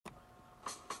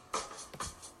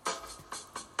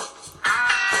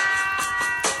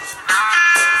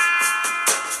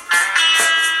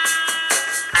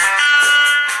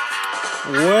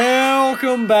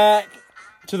Welcome back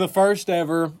to the first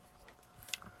ever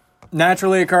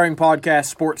naturally occurring podcast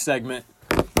sports segment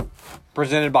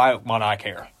presented by Oakmont Eye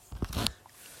Care.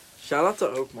 Shout out to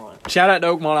Oakmont. Shout out to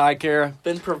Oakmont Eye Care.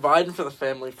 Been providing for the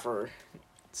family for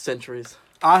centuries.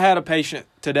 I had a patient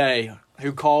today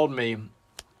who called me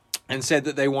and said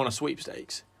that they want a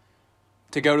sweepstakes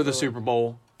to go to the Super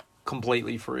Bowl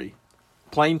completely free.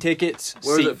 Plane tickets,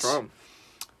 Where's seats. it from?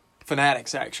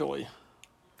 Fanatics, actually.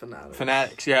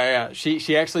 Fanatics, yeah.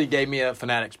 She actually gave me a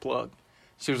Fanatics plug.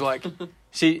 She was like,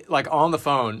 on the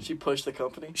phone. She pushed the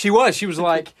company? She was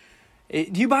like, do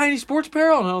you buy any sports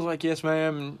apparel? And I was like, yes,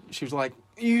 ma'am. And she was like,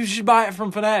 you should buy it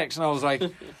from Fanatics. And I was like,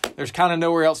 there's kind of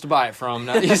nowhere else to buy it from.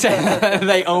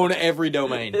 They own every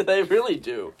domain. They really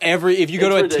do. If you go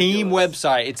to a ridiculous. team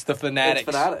website, it's the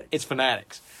Fanatics. It's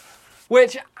Fanatics.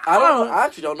 Which, I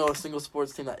actually don't know a single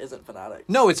sports team that isn't Fanatics.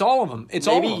 No, it's all of them. It's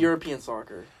all of Maybe them. European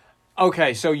soccer.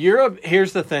 Okay, so Europe,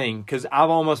 here's the thing, because I've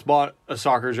almost bought a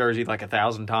soccer jersey like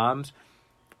 1,000 times.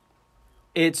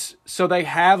 So they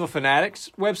have a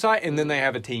Fanatics website, and then they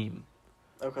have a team.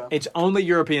 Okay. It's only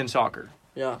European soccer.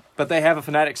 Yeah. But they have a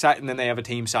Fanatics site, and then they have a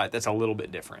team site that's a little bit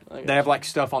different. They have, gotcha.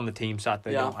 stuff on the team site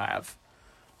they don't have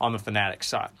on the Fanatics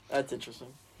site. That's interesting.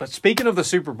 But speaking of the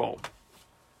Super Bowl,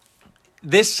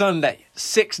 this Sunday,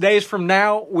 6 days from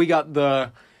now, we got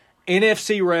the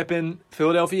NFC repping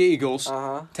Philadelphia Eagles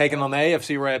taking on the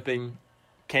AFC repping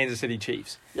Kansas City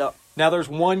Chiefs. Yep. Now, there's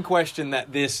one question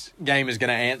that this game is going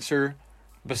to answer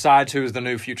besides who is the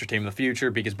new future team of the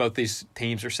future, because both these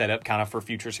teams are set up kind of for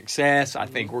future success. I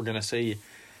think we're going to see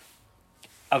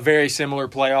a very similar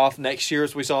playoff next year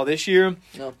as we saw this year.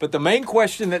 Yep. But the main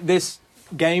question that this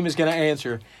game is going to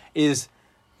answer is,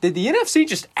 did the NFC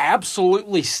just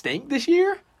absolutely stink this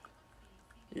year?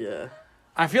 Yeah.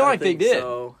 I feel like they did.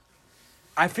 So.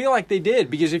 I feel like they did,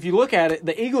 because if you look at it,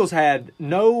 the Eagles had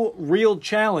no real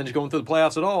challenge going through the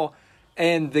playoffs at all,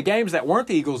 and the games that weren't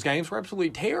the Eagles games were absolutely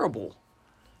terrible.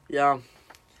 Yeah.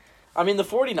 I mean, the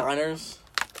 49ers.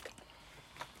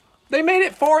 They made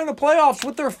it far in the playoffs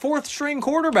with their fourth-string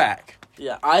quarterback.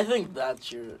 Yeah, I think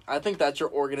that's your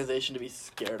organization to be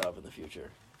scared of in the future.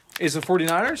 Is the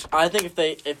 49ers? I think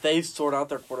if they sort out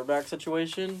their quarterback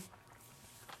situation,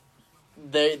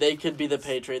 they could be the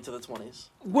Patriots of the 20s.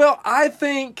 Well, I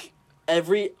think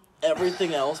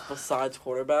Everything else besides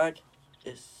quarterback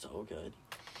is so good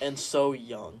and so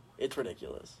young. It's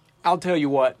ridiculous. I'll tell you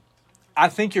what. I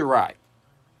think you're right.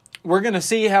 We're going to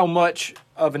see how much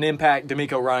of an impact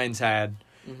D'Amico Ryans had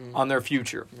on their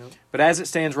future. Yep. But as it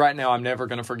stands right now, I'm never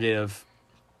going to forgive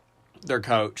their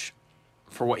coach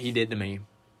for what he did to me.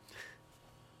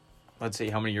 Let's see,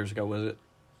 how many years ago was it?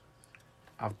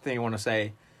 I think I want to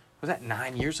say, was that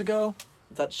 9 years ago?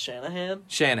 Is that Shanahan?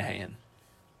 Shanahan.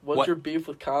 What's your beef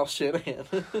with Kyle Shanahan?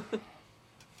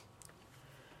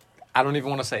 I don't even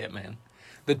want to say it, man.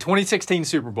 The 2016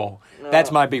 Super Bowl.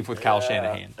 That's my beef with Kyle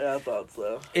Shanahan. Yeah, I thought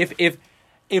so.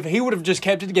 If he would have just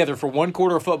kept it together for one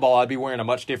quarter of football, I'd be wearing a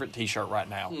much different T-shirt right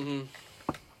now. Mm-hmm.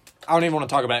 I don't even want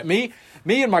to talk about it. Me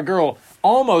and my girl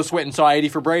almost went and saw 80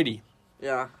 for Brady.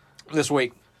 Yeah. This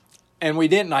week, and we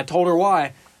didn't. I told her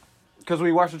why. Because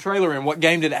we watched the trailer, and what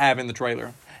game did it have in the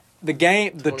trailer?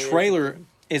 The trailer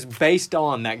is based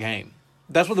on that game.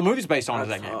 That's what the movie's based on. That's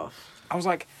is that game? tough. I was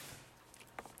like,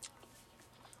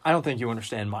 I don't think you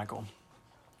understand, Michael.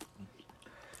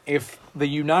 If the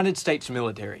United States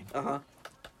military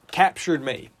captured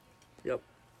me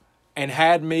and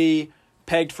had me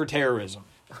pegged for terrorism,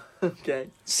 okay,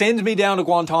 sends me down to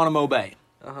Guantanamo Bay,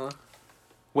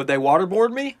 would they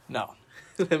waterboard me? No.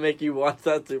 They make you watch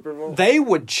that Super Bowl? They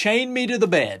would chain me to the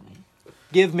bed,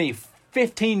 give me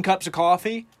 15 cups of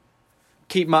coffee,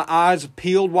 keep my eyes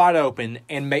peeled wide open,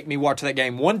 and make me watch that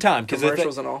game one time.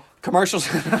 Commercials and all. Commercials.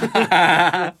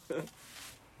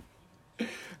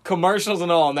 Commercials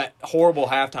and all on that horrible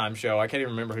halftime show. I can't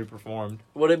even remember who performed.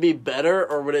 Would it be better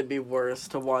or would it be worse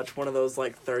to watch one of those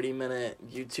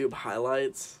 30-minute YouTube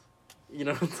highlights? You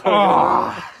know what I'm talking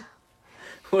about?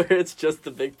 Where it's just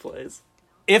the big plays.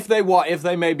 If they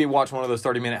made me watch one of those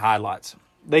 30-minute highlights,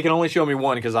 they can only show me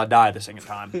one because I died the second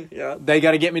time. Yeah. They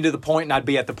got to get me to the point, and I'd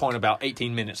be at the point about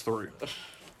 18 minutes through.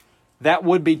 That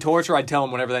would be torture. I'd tell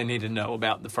them whatever they need to know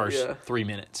about the first 3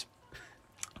 minutes.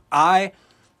 I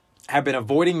have been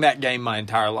avoiding that game my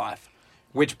entire life,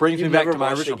 which brings me back to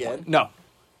my original point. No.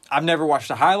 I've never watched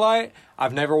a highlight.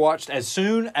 I've never watched. As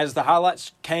soon as the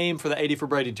highlights came for the 80 for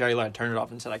Brady trailer, I turned it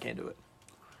off and said I can't do it.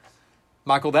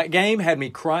 Michael, that game had me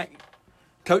crying.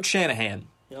 Coach Shanahan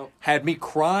had me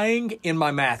crying in my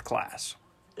math class.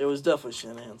 It was definitely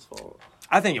Shanahan's fault.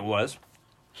 I think it was.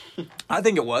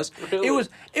 Really?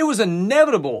 It was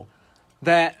inevitable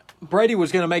that Brady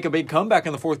was going to make a big comeback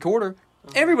in the fourth quarter.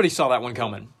 Everybody saw that one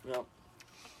coming. Yep.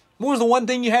 What was the one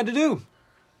thing you had to do?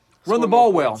 Run the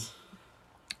ball well.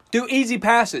 Do easy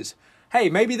passes. Hey,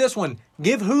 maybe this one,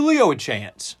 give Julio a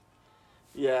chance.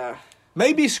 Yeah.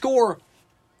 Maybe score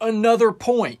another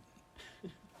point.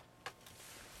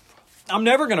 I'm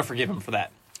never going to forgive him for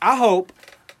that. I hope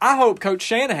Coach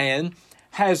Shanahan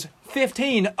has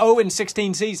 15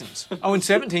 0-16 seasons.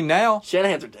 0-17 now.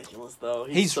 Shanahan's ridiculous, though.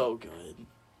 He's so good.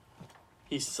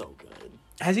 He's so good.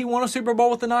 Has he won a Super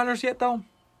Bowl with the Niners yet, though?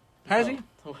 Has he?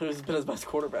 Who's been his best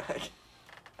quarterback?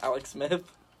 Alex Smith?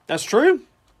 That's true.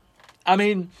 I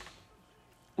mean,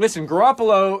 listen,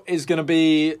 Garoppolo is going to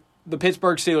be the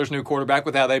Pittsburgh Steelers' new quarterback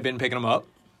with how they've been picking him up.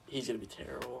 He's going to be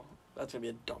terrible. That's going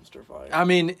to be a dumpster fire. I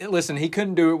mean, listen, he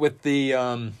couldn't do it with the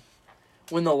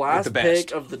when the last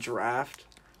pick of the draft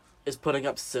is putting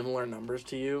up similar numbers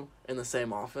to you in the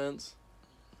same offense,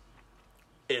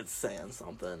 it's saying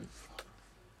something.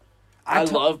 I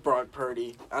love Brock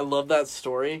Purdy. I love that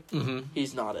story. Mm-hmm.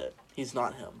 He's not it. He's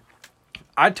not him.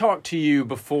 I talked to you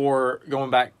before going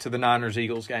back to the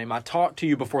Niners-Eagles game. I talked to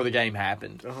you before the game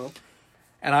happened. Uh-huh.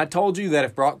 And I told you that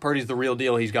if Brock Purdy's the real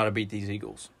deal, he's got to beat these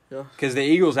Eagles. Yeah. Because the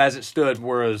Eagles, as it stood,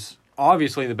 was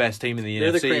obviously the best team in the NFC.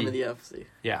 They're the cream of the NFC.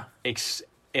 Yeah.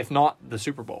 If not the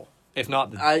Super Bowl. If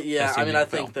not the best team in the I NFL.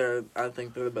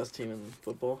 think they're the best team in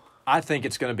football. I think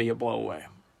it's going to be a blowaway.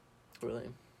 Really?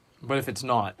 But if it's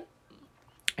not,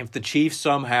 if the Chiefs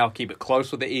somehow keep it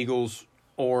close with the Eagles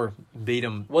or beat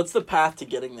them. What's the path to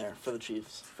getting there for the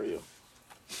Chiefs, for you?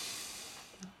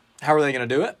 How are they going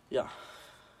to do it? Yeah.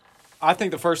 I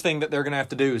think the first thing that they're going to have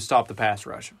to do is stop the pass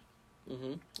rush.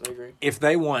 Mm-hmm. I agree. If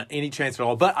they want any chance at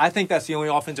all. But I think that's the only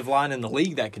offensive line in the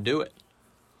league that could do it.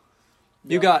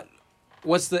 Yeah. You got,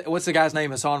 what's the guy's name,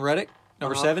 Hassan Reddick,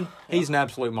 number 7? Yeah. He's an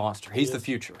absolute monster. He's the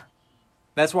future.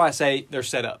 That's why I say they're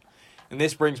set up. And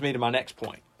this brings me to my next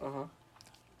point. Uh-huh.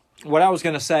 What I was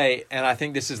going to say, and I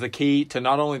think this is the key to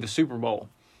not only the Super Bowl,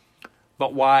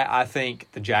 but why I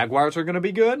think the Jaguars are going to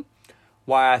be good,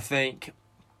 why I think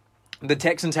the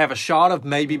Texans have a shot of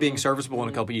maybe being serviceable in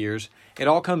a couple years. It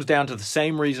all comes down to the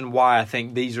same reason why I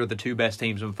think these are the two best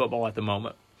teams in football at the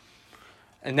moment.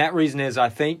 And that reason is I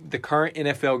think the current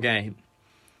NFL game,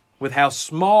 with how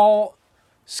small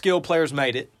skill players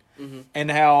made it, and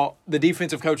how the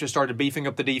defensive coaches started beefing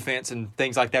up the defense and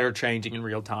things like that are changing in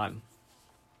real time.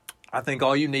 I think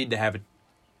all you need to have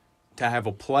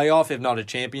a playoff, if not a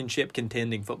championship,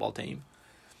 contending football team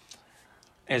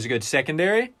is a good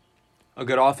secondary, a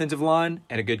good offensive line,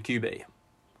 and a good QB.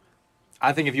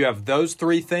 I think if you have those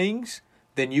three things,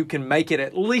 then you can make it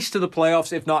at least to the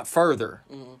playoffs, if not further.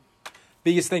 Mm-hmm.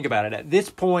 Because think about it. At this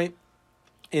point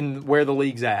in where the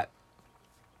league's at,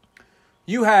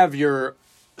 you have your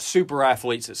super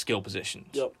athletes at skill positions.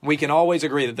 Yep. We can always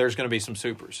agree that there's going to be some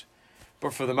supers.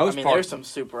 But for the most part, there's some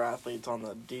super athletes on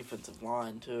the defensive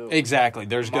line, too. Exactly.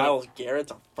 Myles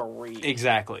Garrett's a freak.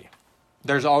 Exactly.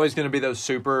 There's always going to be those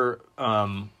super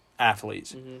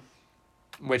athletes,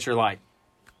 which are like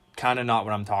kind of not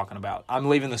what I'm talking about. I'm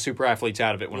leaving the super athletes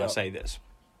out of it when I say this.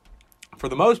 For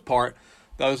the most part,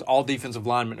 those all defensive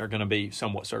linemen are going to be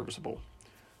somewhat serviceable.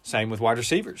 Same with wide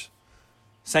receivers.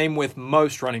 Same with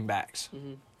most running backs.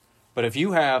 Mm-hmm. But if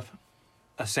you have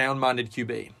a sound-minded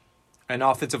QB, an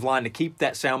offensive line to keep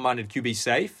that sound-minded QB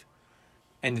safe,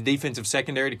 and the defensive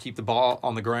secondary to keep the ball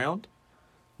on the ground,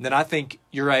 then I think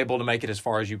you're able to make it as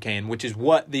far as you can, which is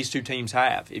what these two teams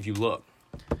have, if you look.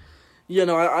 Yeah,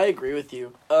 no, I agree with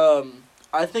you.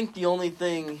 I think the only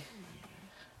thing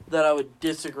that I would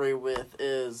disagree with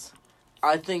is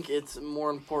I think it's more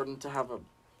important to have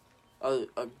a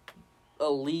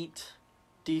elite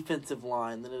defensive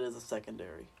line than it is a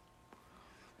secondary.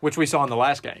 Which we saw in the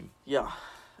last game. Yeah.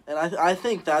 And I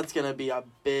think that's going to be a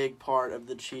big part of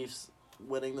the Chiefs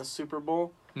winning the Super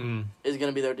Bowl is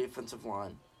going to be their defensive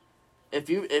line. If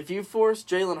you force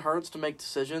Jalen Hurts to make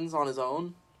decisions on his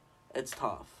own, it's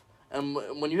tough. And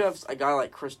when you have a guy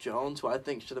like Chris Jones, who I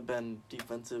think should have been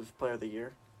Defensive Player of the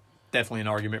Year. Definitely an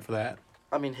argument for that.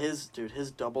 I mean, his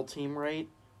double team rate,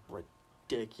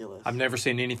 ridiculous. I've never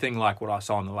seen anything like what I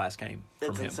saw in the last game from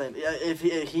It's him. insane. Yeah, if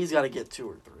he's got to get 2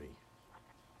 or 3.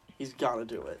 He's got to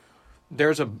do it.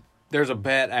 There's a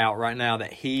bet out right now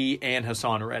that he and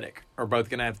Hassan Reddick are both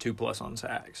going to have 2+ on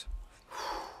sacks.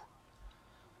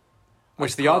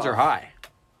 Which the odds are high.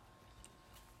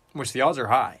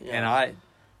 Yeah. And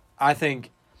I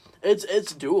think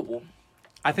it's doable.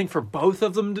 I think for both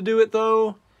of them to do it,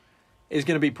 though, is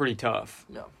going to be pretty tough.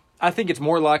 No. I think it's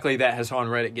more likely that Hassan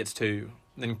Reddick gets 2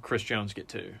 than Chris Jones get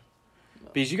 2. No.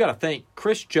 Because you got to think,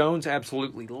 Chris Jones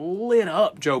absolutely lit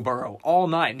up Joe Burrow all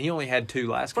night, and he only had 2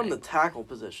 last game. From the tackle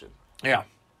position. Yeah.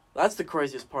 That's the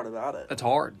craziest part about it. That's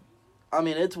hard. I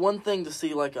mean, it's one thing to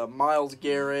see like a Myles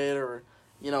Garrett or,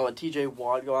 a T.J.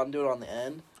 Watt go out and do it on the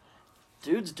end.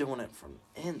 Dude's doing it from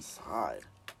inside.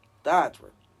 That's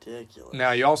ridiculous.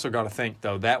 Now, you also got to think,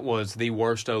 though, that was the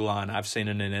worst O-line I've seen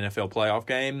in an NFL playoff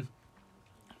game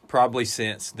probably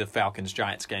since the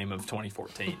Falcons-Giants game of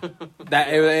 2014.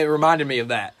 It reminded me of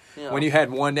that. Yeah. When you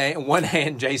had one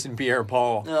hand Jason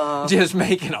Pierre-Paul just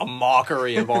making a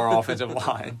mockery of our offensive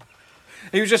line.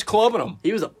 He was just clubbing them.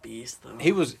 He was a beast, though.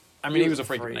 He was a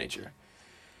freak of nature.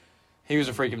 He was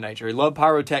a freak of nature. He loved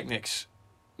pyrotechnics,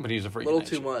 but he was a freak of nature. A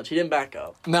little too much. He didn't back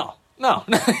up. No.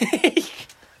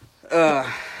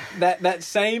 That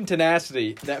same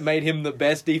tenacity that made him the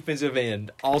best defensive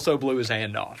end also blew his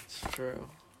hand off. It's true.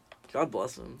 God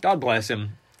bless him. God bless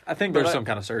him. I think there's some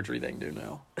kind of surgery they can do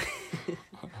now.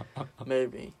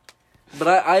 Maybe. But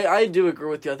I do agree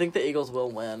with you. I think the Eagles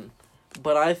will win.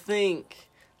 But I think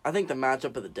the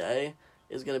matchup of the day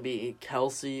is going to be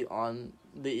Kelce on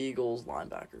the Eagles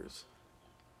linebackers.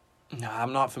 No,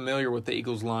 I'm not familiar with the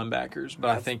Eagles linebackers, but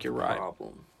I think you're right.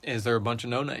 Problem. Is there a bunch of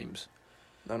no-names?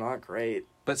 They're not great.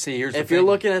 But see, here's the thing. If you're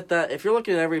looking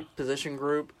at every position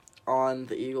group on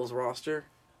the Eagles roster,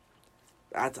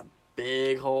 that's a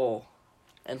big hole.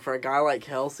 And for a guy like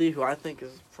Kelce, who I think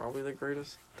is probably the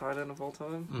greatest tight end of all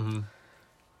time. Mm-hmm.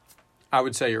 I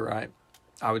would say you're right.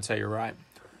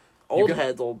 Old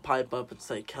heads will pipe up and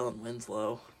say Kellen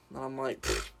Winslow. And I'm like,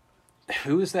 pfft.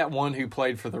 Who is that one who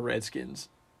played for the Redskins?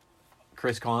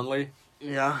 Chris Conley?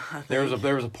 Yeah. There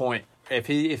was a point. If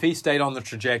he stayed on the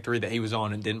trajectory that he was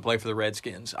on and didn't play for the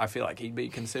Redskins, I feel like he'd be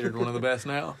considered one of the best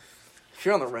now. If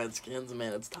you're on the Redskins,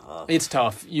 man, it's tough. It's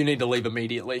tough. You need to leave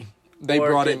immediately. They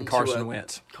brought in Carson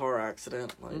Wentz. Car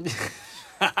accident. Like, is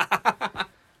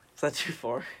that too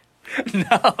far?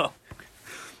 No.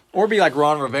 Or be like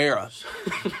Ron Rivera.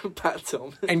 Pat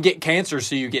Tillman. And get cancer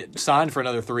so you get signed for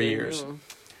another 3 years.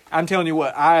 I'm telling you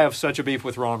what, I have such a beef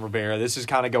with Ron Rivera. This is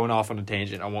kind of going off on a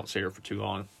tangent. I won't sit here for too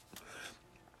long.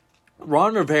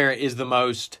 Ron Rivera is the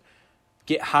most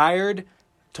get hired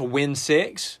to win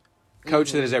 6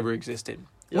 coach that has ever existed.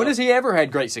 Yep. When has he ever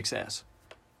had great success?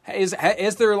 Is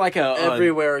there like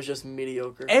everywhere is just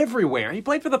mediocre. Everywhere. He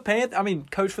played for the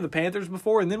coached for the Panthers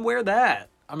before, and then where that?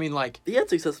 I mean, like he had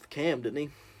success with Cam, didn't he?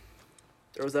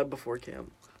 Or was that before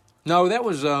Cam? No, that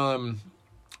was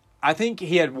I think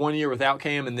he had 1 year without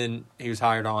Cam, and then he was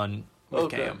hired on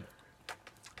with Cam.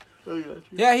 I got you.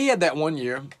 Yeah, he had that 1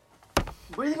 year.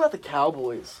 What do you think about the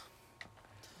Cowboys?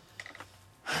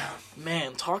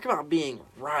 Man, talk about being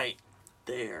right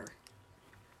there.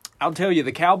 I'll tell you,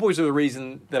 the Cowboys are the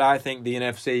reason that I think the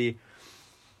NFC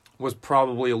was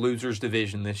probably a loser's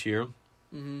division this year.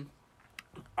 Mm-hmm.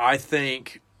 I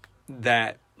think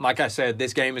that, like I said,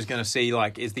 this game is going to see,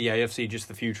 like, is the AFC just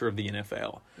the future of the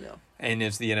NFL? Yeah. And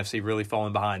is the NFC really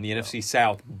falling behind? The NFC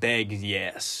South begs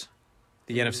yes.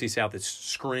 The NFC South is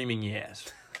screaming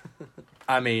yes.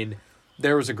 I mean,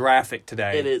 there was a graphic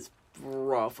today. It is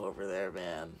rough over there,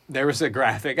 man. There was a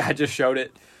graphic. I just showed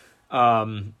it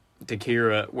to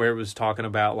Kira where it was talking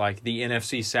about, like, the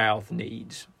NFC South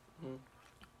needs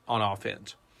on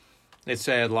offense. It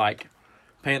said, like,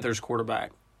 Panthers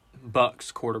quarterback,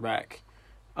 Bucks quarterback,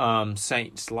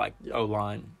 Saints, like,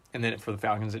 O-line. And then for the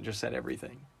Falcons, it just said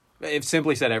everything. It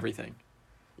simply said everything.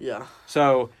 Yeah.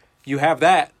 So you have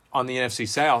that on the NFC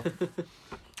South.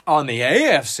 On the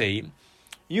AFC,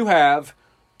 you have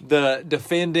the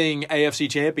defending AFC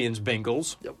champions,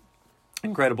 Bengals. Yep.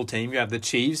 Incredible team. You have the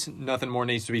Chiefs. Nothing more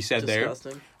needs to be said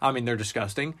disgusting. There. I mean, they're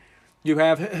disgusting. You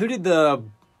have you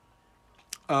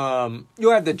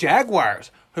have the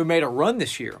Jaguars, who made a run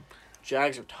this year.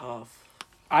 Jags are tough.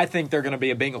 I think they're going to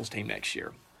be a Bengals team next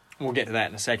year. We'll get to that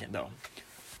in a second, though.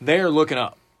 They're looking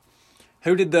up.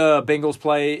 Who did the Bengals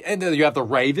play? And then you have the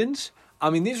Ravens.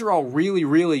 I mean, these are all really,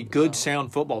 really good,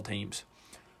 sound football teams.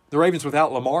 The Ravens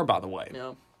without Lamar, by the way.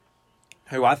 Yeah.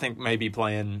 Who I think may be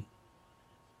playing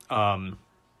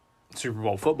Super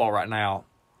Bowl football right now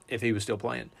if he was still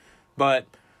playing. But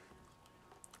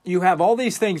you have all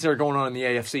these things that are going on in the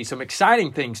AFC. Some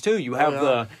exciting things, too. You have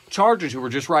the Chargers, who were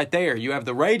just right there. You have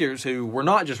the Raiders, who were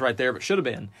not just right there but should have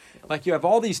been. Like, you have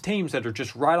all these teams that are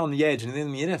just right on the edge. And then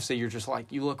in the NFC, you're just like,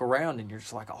 you look around and you're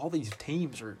just like, all these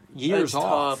teams are years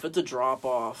off. It's tough. It's a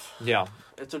drop-off. Yeah.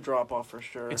 It's a drop-off for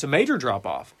sure. It's a major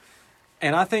drop-off.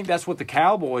 And I think that's what the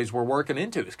Cowboys were working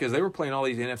into, is because they were playing all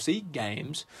these NFC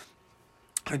games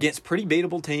against pretty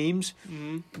beatable teams.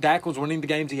 Mm-hmm. Dak was winning the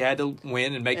games he had to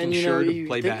win and making sure to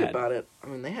play bad. Think about it. I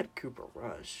mean, they had Cooper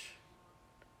Rush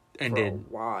and for a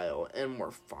while, and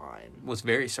were fine. Was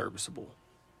very serviceable.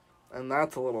 And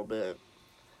that's a little bit.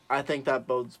 I think that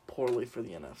bodes poorly for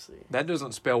the NFC. That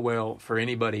doesn't spell well for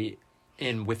anybody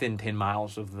within 10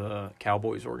 miles of the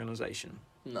Cowboys organization.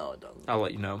 No, it doesn't. I'll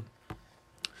let you know.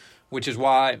 Which is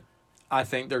why I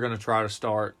think they're going to try to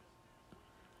start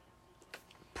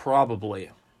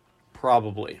probably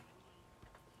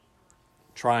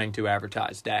trying to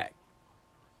advertise Dak.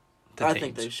 I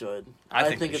think they should.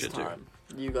 I think it's time.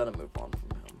 You got to move on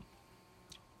from him.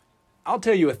 I'll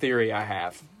tell you a theory I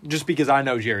have, just because I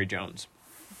know Jerry Jones.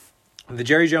 The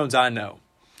Jerry Jones I know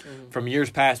from years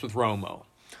past with Romo.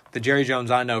 The Jerry Jones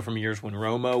I know from years when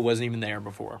Romo wasn't even there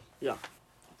before. Yeah.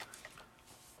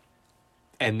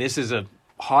 And this is a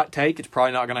hot take. It's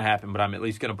probably not going to happen, but I'm at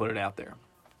least going to put it out there.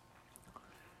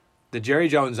 The Jerry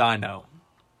Jones I know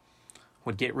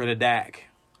would get rid of Dak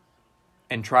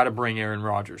and try to bring Aaron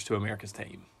Rodgers to America's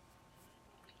team.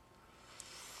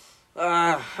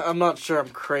 I'm not sure I'm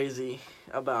crazy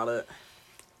about it.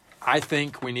 I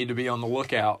think we need to be on the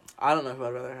lookout. I don't know who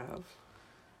I'd rather have.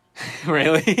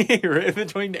 Really?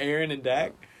 Between Aaron and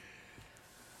Dak?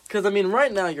 Because, I mean,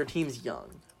 right now your team's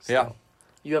young. So yeah.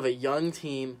 You have a young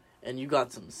team, and you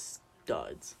got some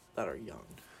studs that are young.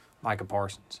 Micah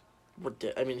Parsons.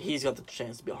 I mean, he's got the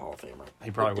chance to be a Hall of Famer.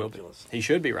 He probably will be. He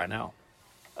should be right now.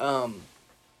 Am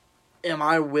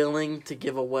I willing to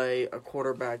give away a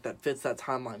quarterback that fits that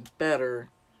timeline better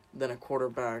than a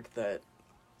quarterback that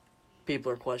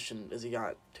people are questioning, has he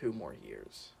got 2 more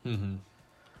years? Mm-hmm.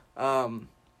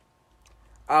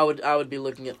 I would be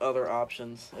looking at other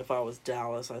options if I was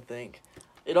Dallas, I think.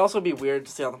 It'd also be weird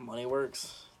to see how the money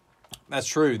works. That's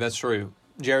true.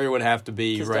 Jerry would have to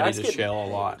be ready to shell a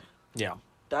lot. Yeah.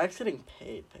 Dak's getting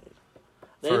paid.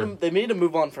 They need to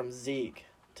move on from Zeke,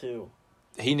 too.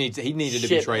 He needed to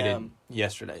be traded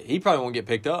yesterday. He probably won't get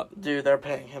picked up. Dude, they're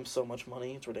paying him so much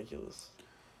money. It's ridiculous.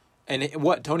 And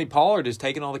Tony Pollard is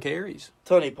taking all the carries.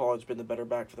 Tony Pollard's been the better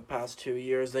back for the past 2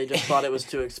 years. They just thought it was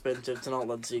too expensive to not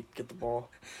let Zeke get the ball.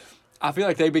 I feel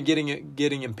like they've been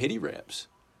getting him pity reps.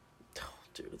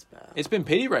 Dude, it's bad. It's been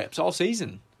pity reps all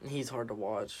season. He's hard to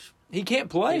watch. He can't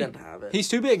play. He doesn't have it. He's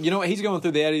too big. You know what? He's going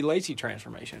through the Eddie Lacy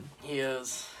transformation. He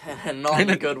is. And not in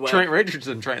a good way. Trent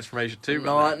Richardson transformation, too.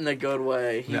 Not in a good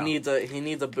way. He needs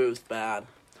a boost bad.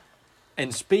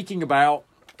 And speaking about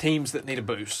teams that need a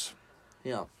boost.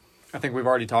 Yeah. I think we've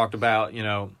already talked about,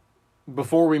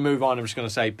 before we move on, I'm just going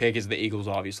to say pick is the Eagles,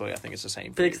 obviously. I think it's the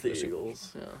same. Pick's the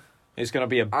Eagles, yeah. It's going to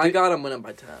be I got them winning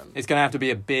by 10. It's going to have to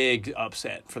be a big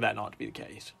upset for that not to be the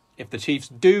case. If the Chiefs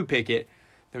do pick it,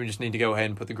 then we just need to go ahead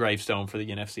and put the gravestone for the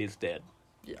NFC is dead.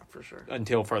 Yeah, for sure.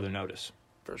 Until further notice.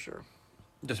 For sure.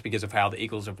 Just because of how the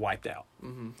Eagles have wiped out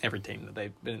every team that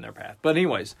they've been in their path. But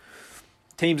anyways,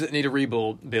 teams that need a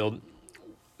rebuild.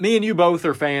 Me and you both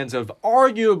are fans of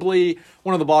arguably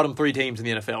one of the bottom 3 teams in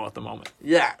the NFL at the moment.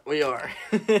 Yeah, we are.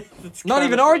 Not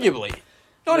even arguably.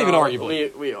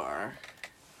 We are.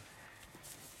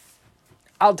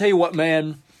 I'll tell you what,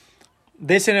 man.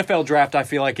 This NFL draft, I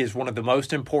feel like, is one of the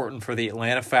most important for the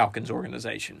Atlanta Falcons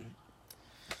organization.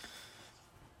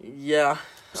 Yeah.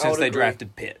 Since they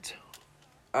drafted Pitt.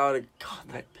 I would have got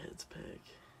that Pitt's pick.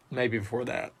 Maybe before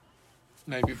that.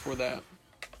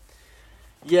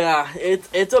 Yeah,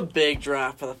 it's a big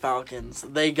draft for the Falcons.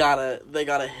 They gotta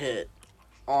hit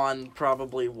on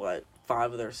probably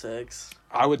 5 of their 6.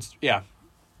 Yeah.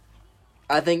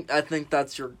 I think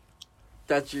that's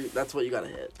what you gotta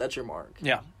hit. That's your mark.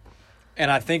 Yeah. And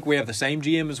I think we have the same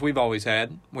GM as we've always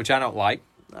had, which I don't like.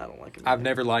 I don't like him. I've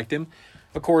never liked him.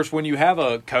 Of course, when you have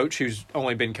a coach who's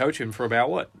only been coaching for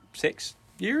about, 6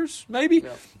 years, maybe?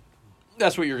 Yeah.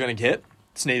 That's what you're going to get.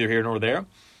 It's neither here nor there.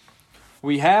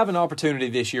 We have an opportunity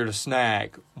this year to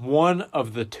snag one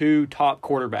of the 2 top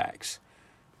quarterbacks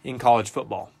in college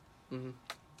football.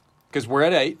 Because we're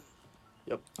at 8.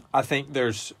 Yep. I think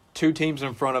there's 2 teams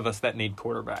in front of us that need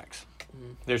quarterbacks.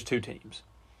 There's 2 teams.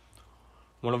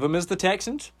 One of them is the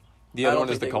Texans. The other one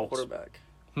is the Colts. Quarterback.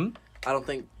 I don't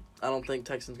think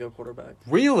Texans go quarterback.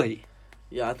 Really?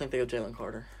 Yeah, I think they go Jalen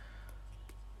Carter.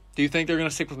 Do you think they're going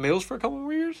to stick with Mills for a couple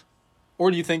more years?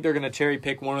 Or do you think they're going to cherry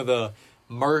pick one of the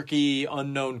murky,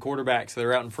 unknown quarterbacks that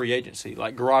are out in free agency,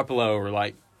 like Garoppolo or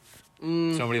like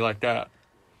somebody like that?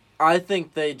 I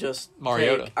think they just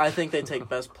Mariota. I think they take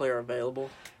best player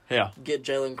available. Yeah. Get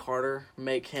Jalen Carter,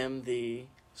 make him the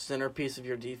centerpiece of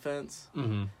your defense.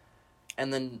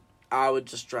 And then I would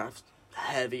just draft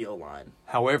heavy O-line.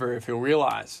 However, if you'll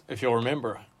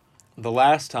remember, the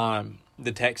last time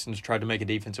the Texans tried to make a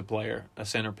defensive player a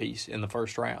centerpiece in the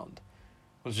first round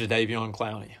was Jadeveon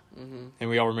Clowney. And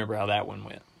we all remember how that one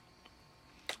went.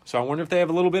 So I wonder if they have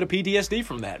a little bit of PTSD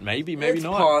from that. Maybe not.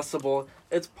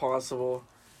 It's possible.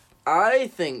 I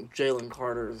think Jalen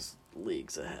Carter's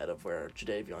leagues ahead of where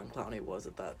Jadeveon Clowney was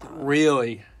at that time.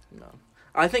 Really? No.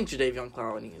 I think Jadeveon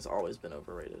Clowney has always been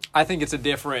overrated. I think it's a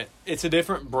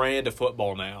different brand of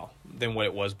football now than what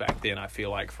it was back then, I feel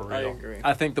like, for real. I agree.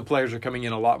 I think the players are coming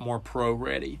in a lot more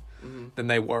pro-ready than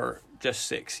they were just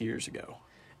 6 years ago.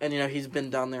 And, he's been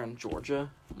down there in Georgia,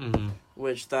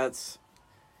 which that's...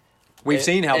 We've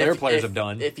seen how their players have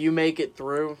done. If you make it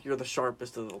through, you're the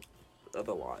sharpest of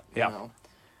the lot. Yeah.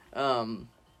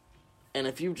 And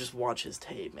if you just watch his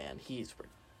tape, man, he's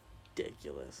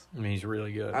ridiculous. I mean, he's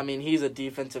really good. I mean, he's a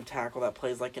defensive tackle that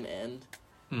plays like an end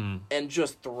and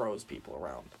just throws people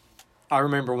around. I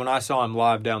remember when I saw him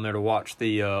live down there to watch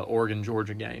the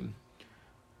Oregon-Georgia game,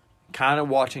 kind of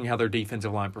watching how their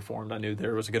defensive line performed, I knew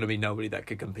there was going to be nobody that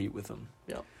could compete with them.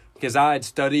 Yeah. Because I had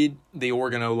studied the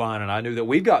Oregon O-line, and I knew that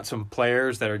we've got some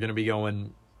players that are going to be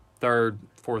going third,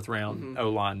 fourth round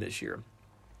O-line this year.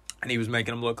 And he was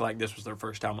making them look like this was their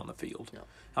first time on the field. Yeah.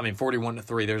 I mean,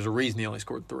 41-3. There's a reason he only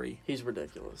scored 3. He's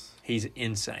ridiculous. He's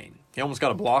insane. He almost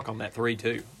got a block on that 3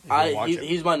 too.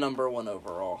 He's my number 1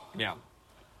 overall. Yeah.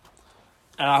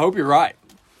 And I hope you're right.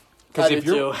 I do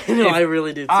too. I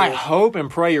really do too. I hope and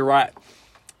pray you're right.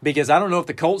 Because I don't know if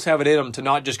the Colts have it in them to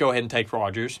not just go ahead and take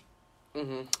Rodgers.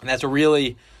 And that's a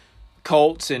really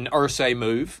Colts and Irsay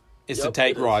move, is to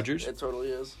take Rodgers. It totally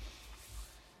is.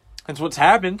 That's what's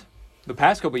happened the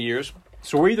past couple of years.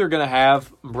 So we're either going to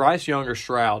have Bryce Young or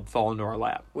Stroud fall into our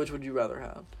lap. Which would you rather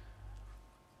have?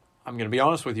 I'm going to be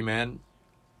honest with you, man.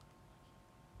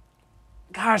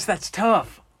 Gosh, that's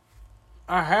tough.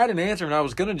 I had an answer, and I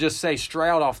was going to just say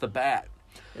Stroud off the bat.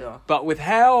 Yeah. But with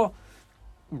how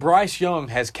Bryce Young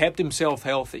has kept himself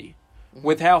healthy,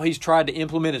 with how he's tried to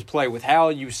implement his play, with how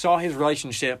you saw his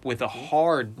relationship with a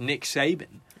hard Nick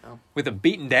Saban, with a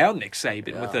beaten down Nick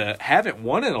Saban, with a haven't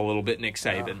won it a little bit Nick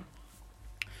Saban.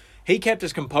 He kept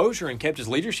his composure and kept his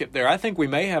leadership there. I think we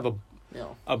may have a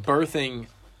birthing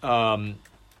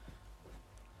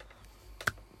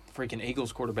freaking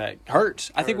Eagles quarterback.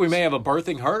 Hurts. I think we may have a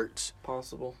birthing Hurts.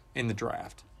 Possible. In the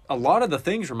draft. A lot of the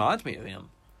things reminds me of him.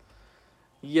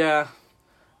 Yeah.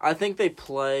 I think they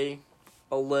play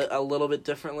a little bit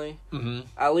differently.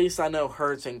 At least I know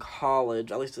Hurts in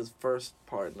college, at least his first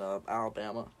part in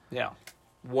Alabama. Yeah.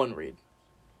 One read.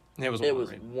 It was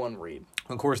one read.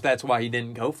 Of course, that's why he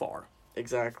didn't go far.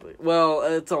 Exactly. Well,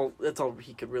 it's all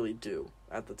he could really do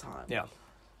at the time. Yeah.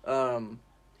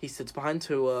 He sits behind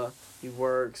Tua. He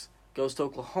works. Goes to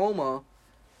Oklahoma.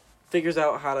 Figures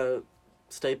out how to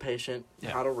stay patient.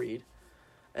 How to read.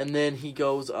 And then he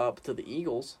goes up to the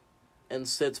Eagles and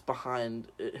sits behind,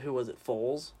 who was it,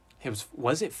 Foles?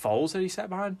 Was it Foles that he sat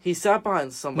behind? He sat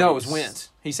behind somebody. No, it was Wentz.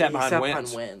 He sat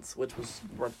behind Wentz, which was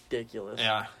ridiculous.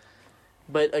 Yeah.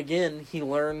 But again, he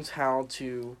learns how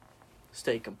to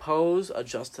stay composed,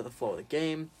 adjust to the flow of the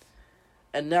game.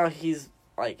 And now he's,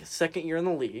 second year in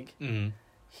the league.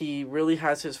 He really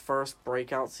has his first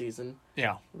breakout season.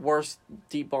 Yeah. Worst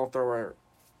deep ball thrower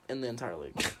in the entire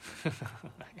league.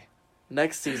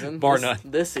 Next season, bar none.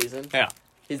 This season,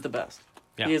 he's the best.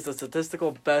 Yeah. He is the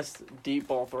statistical best deep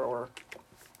ball thrower.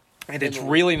 And it's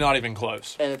really not even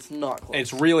close. And it's not close.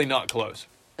 It's really not close.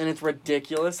 And it's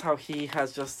ridiculous how he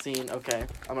has just seen, okay,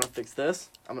 I'm going to fix this,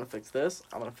 I'm going to fix this,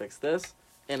 I'm going to fix this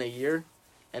in a year,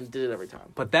 and did it every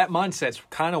time. But that mindset's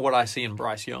kind of what I see in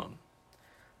Bryce Young.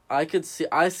 I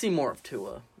see more of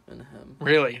Tua in him.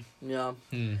 Really? Yeah.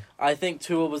 I think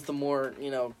Tua was the more,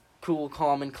 cool,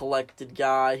 calm, and collected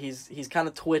guy. He's kind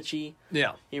of twitchy.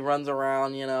 Yeah. He runs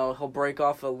around, he'll break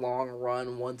off a long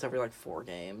run once every 4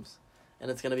 games. And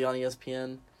it's going to be on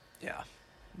ESPN. Yeah.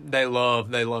 They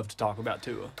love to talk about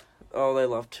Tua. Oh, they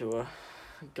love Tua.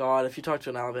 God, if you talk to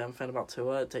an Alabama fan about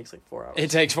Tua, it takes 4 hours.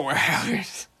 It takes 4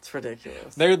 hours. It's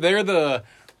ridiculous. They're the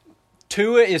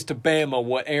Tua is to Bama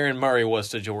what Aaron Murray was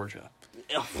to Georgia.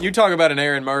 You talk about an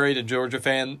Aaron Murray to Georgia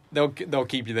fan, they'll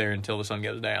keep you there until the sun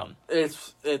goes down.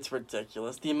 It's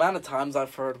ridiculous. The amount of times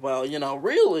I've heard,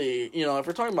 really, if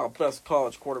we're talking about best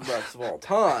college quarterbacks of all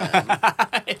time,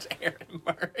 it's Aaron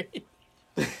Murray.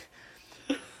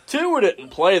 Tua didn't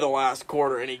play the last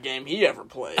quarter any game he ever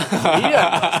played. He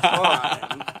had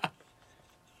fine.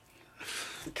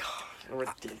 God,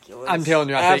 ridiculous. I'm telling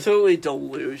you, absolutely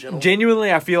delusional.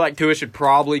 Genuinely, I feel like Tua should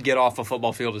probably get off a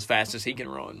football field as fast as he can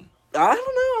run. I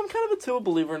don't know. I'm kind of a Tua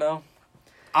believer now.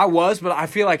 I was, but I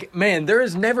feel like, man, there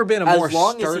has never been a more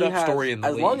stirred-up story in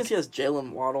the league. As long as he has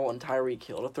Jalen Waddle and Tyreek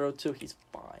Hill to throw to, he's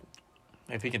fine.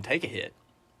 If he can take a hit.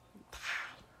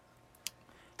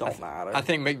 Don't matter. I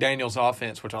think McDaniel's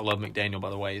offense, which I love McDaniel,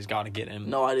 by the way, has got to get him.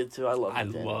 No, I did too. I love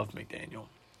McDaniel.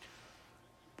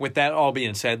 With that all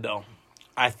being said, though,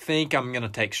 I think I'm going to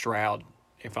take Stroud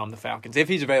if I'm the Falcons, if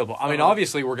he's available. I mean,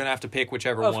 obviously, we're going to have to pick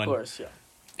whichever one of course, yeah.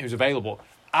 who's available.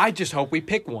 I just hope we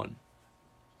pick one.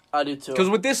 I do too. Because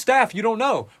with this staff, you don't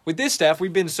know. With this staff,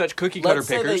 we've been such cookie-cutter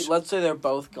pickers. Let's say they're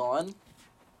both gone.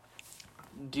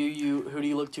 Who do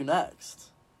you look to next?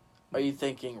 Are you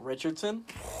thinking Richardson?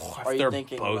 Are you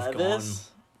thinking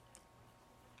Levis?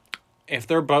 If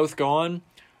they're both gone,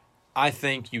 I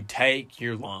think you take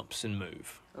your lumps and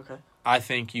move. Okay. I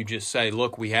think you just say,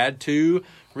 look, we had 2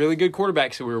 really good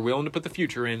quarterbacks that we were willing to put the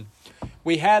future in.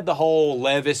 We had the whole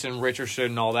Levis and Richardson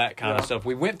and all that kind of stuff.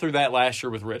 We went through that last year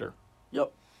with Ritter.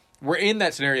 Yep. We're in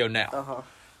that scenario now. Uh-huh.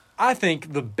 I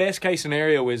think the best case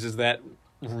scenario is that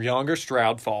Younger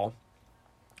Stroud fall.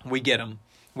 We get him.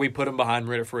 We put him behind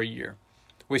Ritter for a year.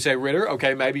 We say, Ritter,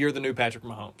 okay, maybe you're the new Patrick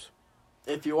Mahomes.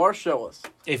 If you are, show us.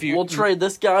 We'll trade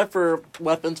this guy for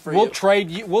weapons for you.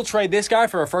 We'll trade this guy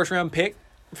for a first-round pick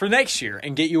for next year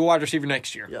and get you a wide receiver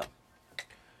next year. Yeah.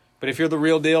 But if you're the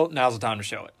real deal, now's the time to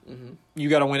show it. Mm-hmm. You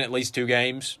got to win at least 2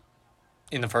 games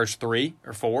in the first 3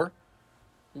 or 4.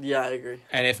 Yeah, I agree.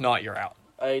 And if not, you're out.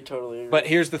 I totally agree. But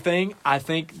here's the thing. I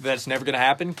think that's never going to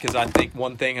happen because I think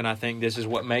one thing, and I think this is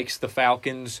what makes the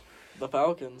Falcons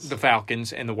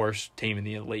and the worst team in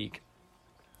the league.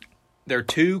 They're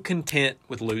too content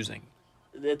with losing.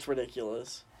 It's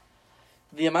ridiculous.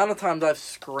 The amount of times I've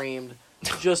screamed,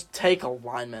 just take a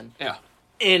lineman. Yeah.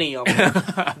 Any of them.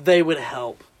 They would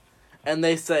help. And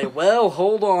they say, well,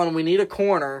 hold on, we need a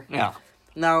corner. Yeah.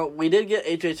 Now, we did get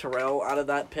A.J. Terrell out of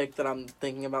that pick that I'm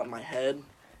thinking about in my head.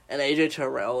 And A.J.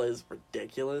 Terrell is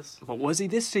ridiculous. But was he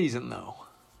this season, though?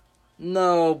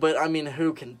 No, but, I mean,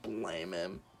 who can blame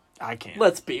him? I can't.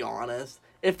 Let's be honest.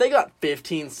 If they got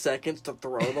 15 seconds to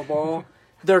throw the ball,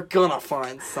 they're gonna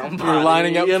find somebody.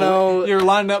 You're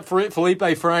lining up for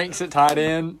Felipe Franks at tight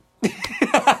end.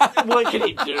 What can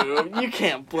he do? You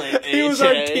can't blame AJ. He was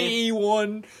our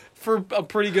TE1 for a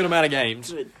pretty good amount of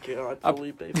games. Good God,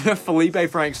 Felipe. Felipe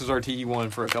Franks was our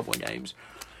TE1 for a couple of games.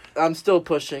 I'm still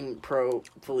pushing pro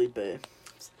Felipe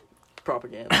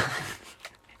propaganda.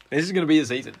 This is going to be his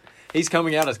season. He's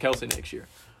coming out as Kelsey next year.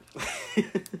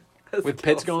 With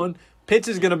Pitts gone. Pitts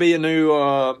is going to be a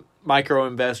new micro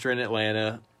investor in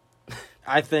Atlanta.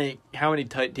 I think, how many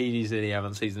TDs did he have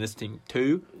on the season? This team,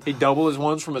 2? He doubled his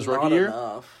ones from his rookie year?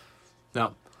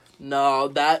 Enough. No,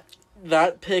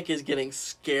 that pick is getting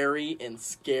scary and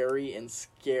scary and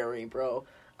scary, bro.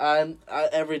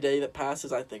 Every day that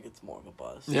passes, I think it's more of a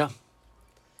bust. Yeah.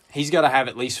 He's got to have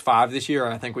at least 5 this year,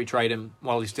 or I think we trade him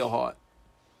while he's still hot.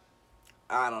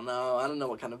 I don't know. I don't know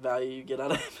what kind of value you get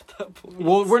out of him at that point.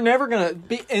 Well, we're never going to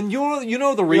be... And you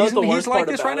know the reason he's like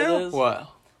this right now? What?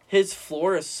 His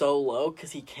floor is so low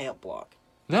because he can't block.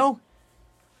 No.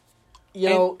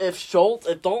 If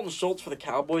Dalton Schultz for the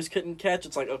Cowboys couldn't catch,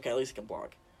 it's like, okay, at least he can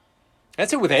block.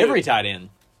 That's it with every tight end.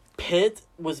 Pitt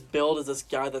was billed as this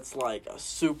guy that's like a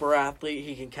super athlete.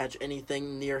 He can catch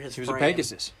anything near his frame. He was a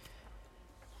Pegasus.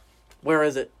 Where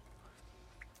is it?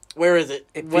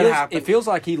 What happened? It feels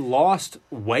like he lost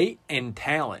weight and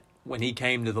talent when he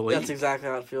came to the league. That's exactly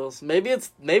how it feels. Maybe it's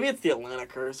the Atlanta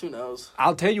curse. Who knows?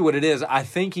 I'll tell you what it is. I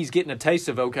think he's getting a taste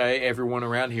of, okay, everyone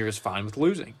around here is fine with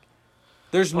losing.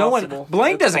 There's no one...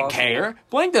 Blank doesn't care.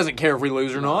 Blank doesn't care if we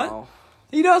lose or not.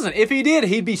 He doesn't. If he did,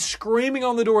 he'd be screaming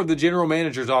on the door of the general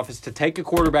manager's office to take a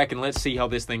quarterback and let's see how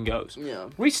this thing goes. Yeah.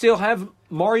 We still have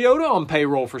Mariota on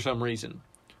payroll for some reason.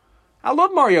 I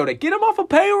love Mariota. Get him off of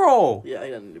payroll. Yeah,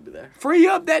 he doesn't need to be there. Free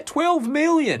up that $12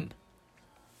 million.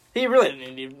 He really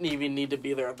didn't even need to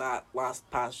be there that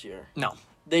past year. No.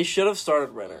 They should have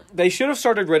started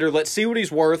Ritter. Let's see what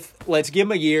he's worth. Let's give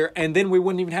him a year, and then we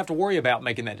wouldn't even have to worry about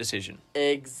making that decision.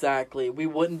 Exactly. We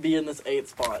wouldn't be in this 8th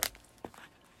spot.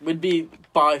 We'd be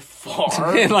by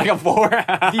far in like a 4.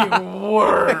 the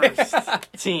worst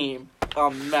team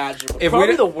imaginable.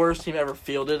 Probably the worst team ever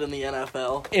fielded in the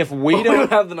NFL. If we don't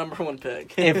have the number 1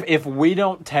 pick. if we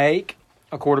don't take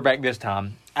a quarterback this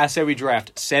time, I say we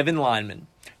draft 7 linemen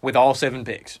with all 7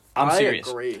 picks. I'm serious.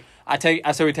 I agree.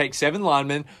 I say we take 7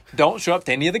 linemen, don't show up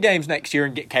to any of the games next year,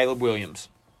 and get Caleb Williams.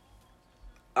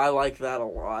 I like that a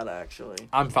lot, actually.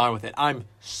 I'm fine with it. I'm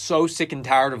so sick and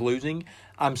tired of losing.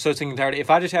 I'm so sick and tired. If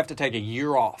I just have to take a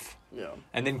year off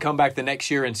and then come back the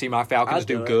next year and see my Falcons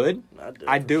do good,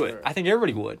 I'd do it. I think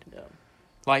everybody would. Yeah.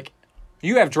 Like,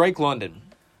 you have Drake London,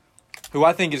 who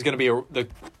I think is going to be the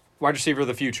wide receiver of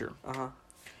the future. Uh-huh.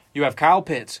 You have Kyle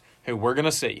Pitts, who we're going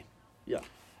to see. Yeah.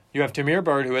 You have Tamir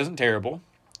Bird, who isn't terrible.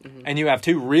 Mm-hmm. And you have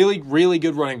 2 really, really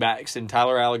good running backs in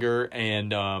Tyler Alliger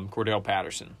and Cordell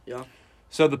Patterson. Yeah.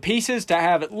 So the pieces to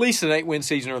have at least an 8-win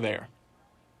season are there.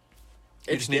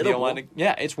 It's gettable.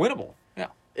 It's winnable. Yeah.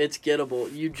 It's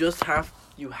gettable.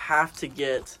 You have to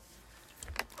get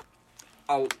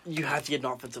an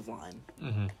offensive line.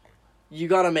 Mm-hmm. You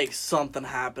got to make something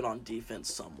happen on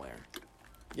defense somewhere.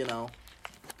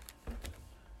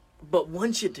 But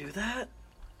once you do that,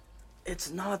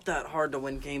 it's not that hard to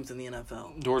win games in the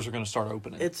NFL. Doors are going to start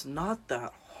opening. It's not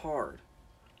that hard.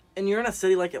 And you're in a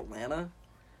city like Atlanta.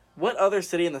 What other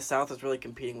city in the South is really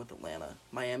competing with Atlanta?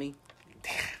 Miami?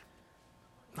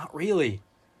 Not really.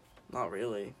 Not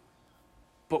really.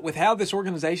 But with how this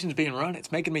organization is being run,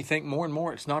 it's making me think more and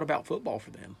more it's not about football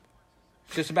for them.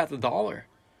 It's just about the dollar.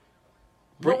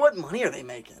 But what money are they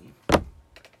making?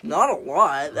 Not a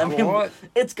lot. Not a lot.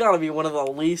 It's got to be one of the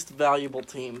least valuable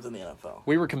teams in the NFL.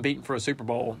 We were competing for a Super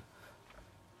Bowl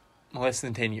less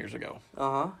than 10 years ago.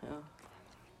 Yeah.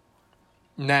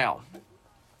 Now,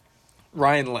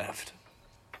 Ryan left.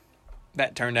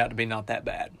 That turned out to be not that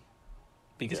bad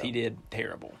because he did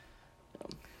terrible.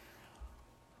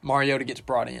 Mariota gets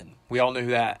brought in. We all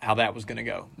knew how that was going to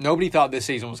go. Nobody thought this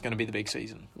season was going to be the big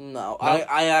season. No,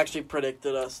 I actually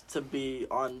predicted us to be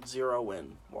on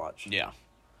 0-win watch. Yeah.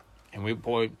 And we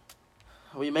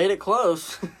made it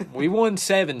close. We won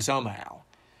 7 somehow.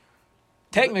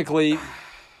 Technically,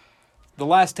 the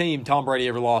last team Tom Brady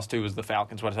ever lost to was the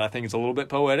Falcons, which I think is a little bit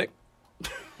poetic.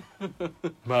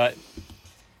 But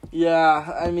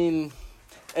yeah, I mean,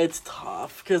 it's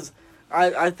tough because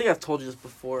I think I've told you this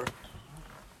before.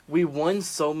 We won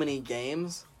so many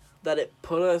games that it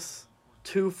put us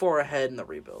too far ahead in the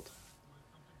rebuild.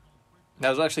 That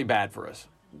was actually bad for us.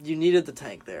 You needed the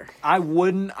tank there. I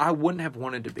wouldn't have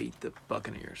wanted to beat the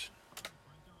Buccaneers.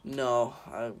 No,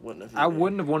 I wouldn't have. I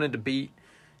wouldn't have wanted to beat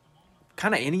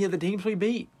kind of any of the teams we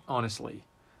beat, honestly.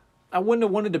 I wouldn't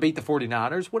have wanted to beat the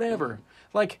 49ers, whatever.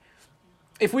 Like,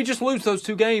 if we just lose those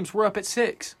 2 games, we're up at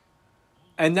 6.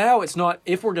 And now it's not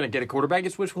if we're going to get a quarterback,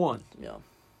 it's which one. Yeah.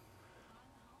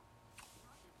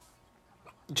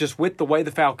 Just with the way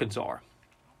the Falcons are.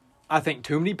 I think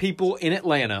too many people in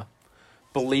Atlanta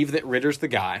believe that Ritter's the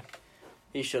guy.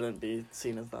 He shouldn't be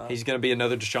seen as that. He's going to be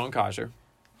another Deshaun Kaiser.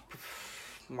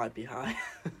 Might be high.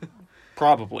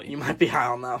 Probably. You might be high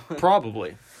on that one.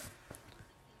 Probably.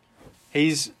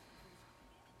 I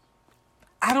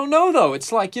don't know, though.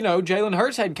 It's like, Jalen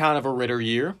Hurts had kind of a Ritter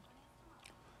year.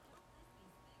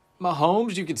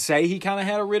 Mahomes, you could say he kind of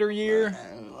had a Ritter year.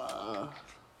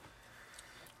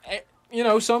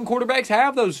 Some quarterbacks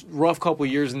have those rough couple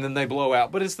years and then they blow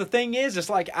out. But the thing is, it's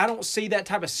like I don't see that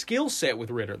type of skill set with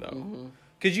Ritter, though.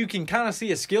 Because you can kind of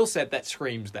see a skill set that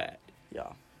screams that.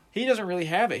 Yeah. He doesn't really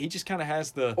have it. He just kind of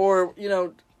has the... Or,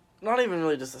 not even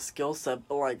really just a skill set,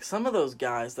 but, like, some of those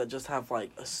guys that just have,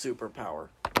 like, a superpower.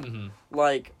 Mm-hmm.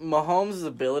 Like, Mahomes'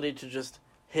 ability to just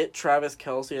hit Travis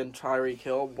Kelce and Tyreek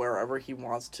Hill wherever he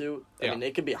wants to. I mean,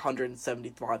 it could be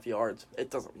 175 yards.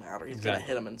 It doesn't matter. He's going to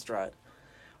hit him in stride.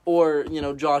 Or,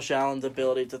 Josh Allen's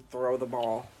ability to throw the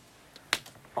ball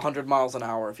 100 miles an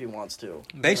hour if he wants to.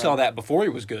 They saw that before he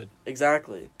was good.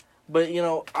 Exactly. But,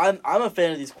 I'm a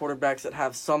fan of these quarterbacks that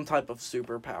have some type of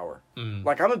superpower. Mm.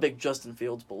 Like, I'm a big Justin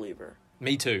Fields believer.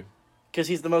 Me too. Because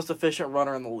he's the most efficient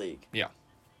runner in the league. Yeah.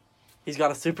 He's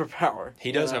got a superpower.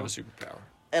 He does have a superpower.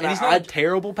 And he's not a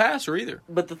terrible passer either.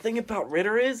 But the thing about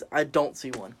Ritter is, I don't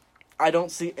see one. I don't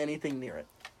see anything near it.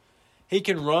 He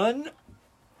can run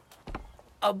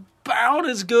about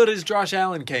as good as Josh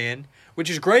Allen can, which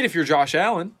is great if you're Josh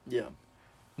Allen. Yeah.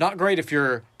 Not great if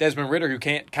you're Desmond Ritter, who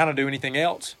can't kind of do anything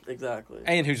else. Exactly.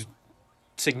 And who's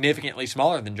significantly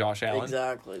smaller than Josh Allen.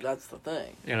 Exactly. That's the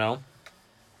thing.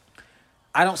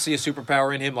 I don't see a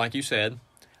superpower in him, like you said.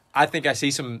 I think I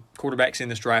see some quarterbacks in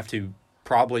this draft who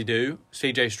probably do.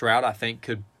 C.J. Stroud, I think,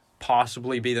 could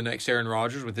possibly be the next Aaron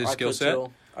Rodgers with his skill set.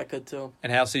 I could too.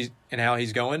 And how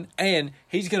he's going. And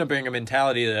he's going to bring a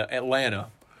mentality to Atlanta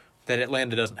that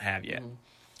Atlanta doesn't have yet. Mm-hmm.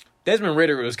 Desmond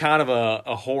Ritter was kind of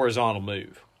a horizontal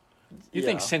move. You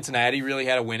think Cincinnati really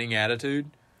had a winning attitude?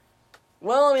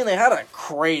 Well, I mean, they had a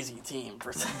crazy team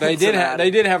for Cincinnati.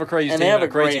 They did have a crazy team and they have a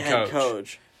crazy great head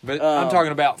coach. But I'm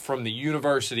talking about from the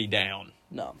university down.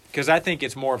 No. Because I think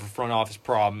it's more of a front office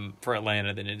problem for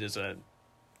Atlanta than it is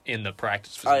in the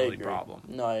practice facility problem.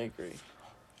 No, I agree.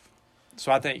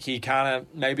 So I think he kind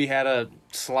of maybe had a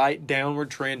slight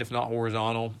downward trend, if not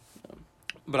horizontal.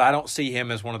 But I don't see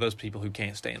him as one of those people who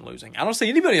can't stand losing. I don't see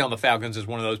anybody on the Falcons as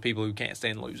one of those people who can't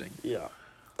stand losing. Yeah.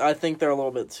 I think they're a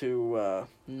little bit too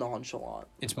nonchalant.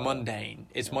 It's mundane.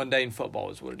 It's mundane football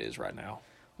is what it is right now.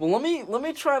 Well, let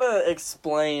me try to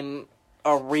explain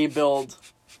a rebuild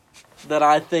that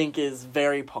I think is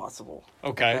very possible.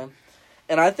 Okay.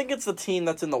 And I think it's the team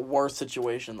that's in the worst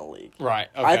situation in the league. Right.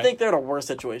 Okay. I think they're in a worse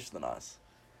situation than us.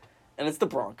 And it's the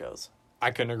Broncos.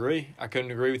 I couldn't agree. I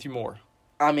couldn't agree with you more.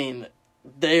 I mean,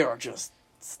 they are just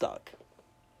stuck.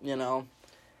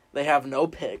 They have no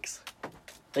picks.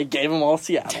 They gave them all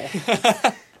Seattle.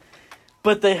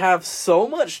 But they have so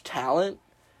much talent.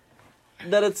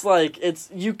 that it's like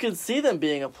you could see them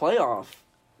being a playoff,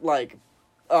 like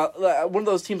one of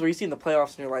those teams where you see in the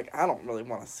playoffs and you're like, I don't really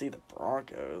want to see the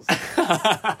Broncos.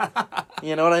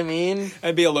 You know what I mean?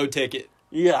 That'd be a low ticket.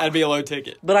 Yeah, that'd be a low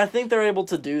ticket. But I think they're able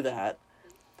to do that.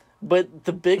 But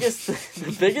the biggest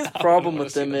problem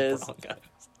with them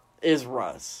is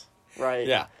Russ, right?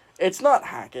 Yeah, it's not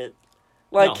Hackett.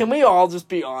 Like, Can we all just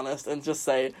be honest and just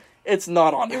say it's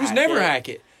not on Hackett? It was never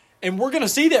Hackett. And we're going to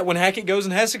see that when Hackett goes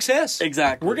and has success.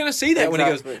 Exactly. We're going to see that when he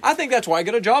goes. I think that's why he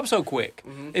got a job so quick.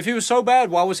 Mm-hmm. If he was so bad,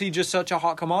 why was he just such a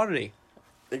hot commodity?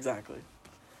 Exactly.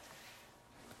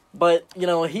 But,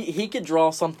 he could draw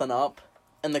something up,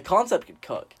 and the concept could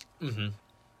cook. Mm-hmm.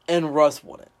 And Russ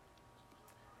wouldn't.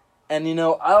 And,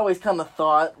 I always kind of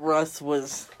thought Russ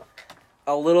was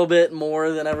a little bit more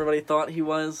than everybody thought he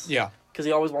was. Yeah. Because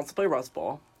he always wants to play Russ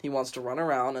ball. He wants to run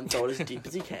around and throw it as deep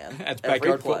as he can. That's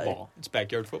backyard football. It's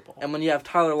backyard football. And when you have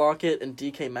Tyler Lockett and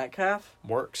DK Metcalf...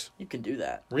 Works. You can do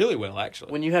that. Really well,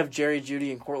 actually. When you have Jerry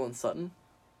Jeudy and Courtland Sutton...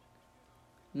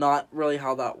 Not really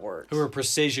how that works. Who are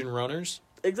precision runners.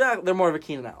 Exactly. They're more of a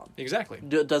Keenan Allen. Exactly.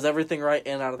 Does everything right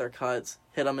in and out of their cuts.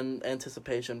 Hit them in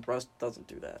anticipation. Russ doesn't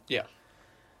do that. Yeah.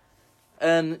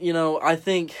 And, I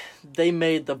think they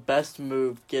made the best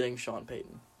move getting Sean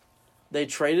Payton. They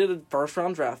traded a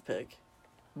first-round draft pick.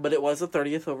 But it was a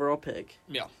 30th overall pick.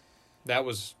 Yeah. That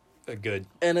was a good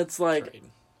And it's like, trade.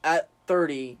 At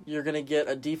 30, you're going to get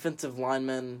a defensive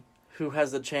lineman who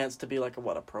has the chance to be like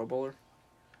a Pro Bowler.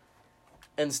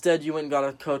 Instead, you went and got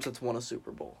a coach that's won a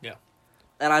Super Bowl. Yeah.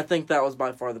 And I think that was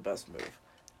by far the best move.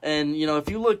 And, if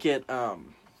you look at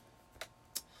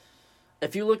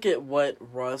what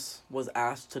Russ was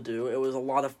asked to do, it was a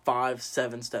lot of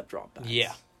 5-7 step dropbacks.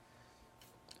 Yeah.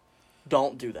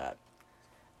 Don't do that.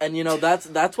 And,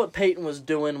 that's what Peyton was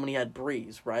doing when he had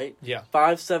Breeze, right? Yeah.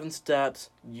 5-7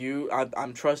 steps.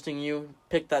 I'm trusting you.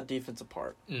 Pick that defense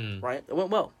apart, right? It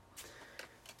went well.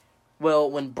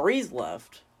 Well, when Breeze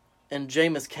left and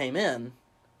Jameis came in,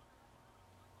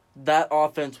 that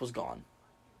offense was gone.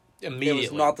 Immediately.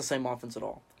 It was not the same offense at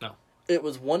all. No. It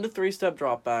was 1 to 3 step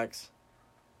dropbacks,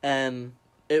 and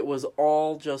it was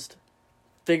all just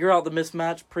figure out the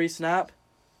mismatch pre-snap.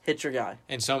 Hit your guy.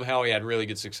 And somehow he had really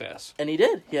good success. And he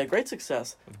did. He had great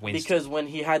success. With Winston. Because when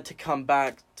he had to come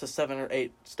back to 7 or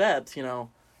 8 steps,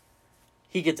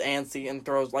 he gets antsy and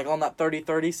throws, like on that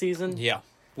 30-30 season. Yeah.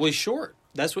 Well, he's short.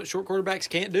 That's what short quarterbacks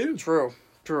can't do. True.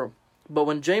 But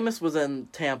when Jameis was in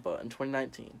Tampa in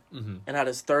 2019 and had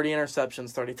his 30 interceptions,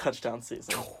 30 touchdown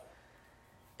season,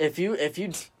 if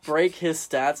you break his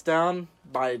stats down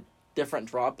by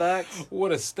different dropbacks...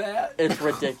 What a stat. It's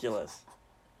ridiculous.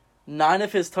 9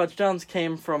 of his touchdowns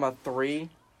came from a 3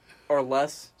 or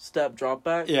less step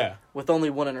dropback. Yeah. With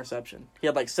only 1 interception. He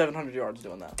had like 700 yards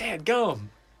doing that. Dadgum.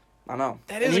 I know.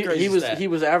 That is a crazy stat. He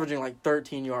was averaging like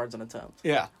 13 yards an attempt.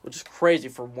 Yeah. Which is crazy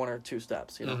for 1 or 2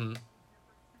 steps, Mm-hmm.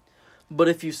 But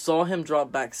if you saw him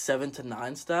drop back 7 to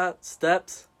 9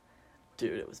 steps,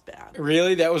 dude, it was bad.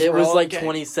 Really? That was It was like game?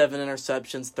 27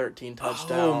 interceptions, 13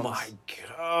 touchdowns. Oh my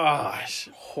gosh.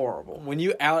 Horrible. When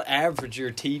you out-average your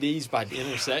TDs by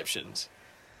interceptions,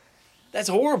 that's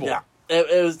horrible. Yeah.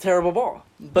 It was a terrible ball.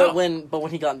 But when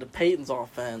he got into Peyton's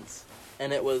offense,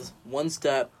 and it was 1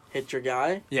 step, hit your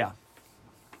guy. Yeah.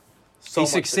 So he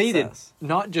succeeded. Success.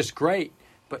 Not just great,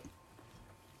 but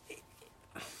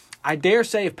I dare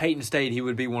say if Peyton stayed, he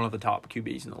would be one of the top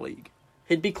QBs in the league.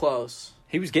 He'd be close.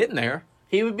 He was getting there.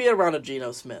 He would be around a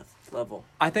Geno Smith level.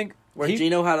 I think where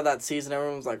Geno had that season,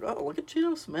 everyone was like, "Oh, look at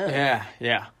Geno Smith."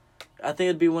 Yeah. I think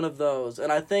it'd be one of those,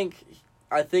 and I think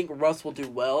Russ will do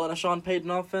well in a Sean Payton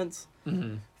offense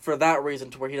for that reason,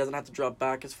 to where he doesn't have to drop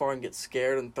back as far and get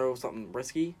scared and throw something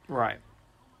risky. Right.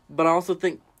 But I also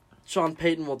think Sean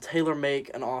Payton will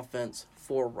tailor-make an offense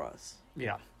for Russ.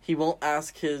 Yeah. He won't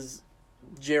ask his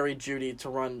Jerry Jeudy to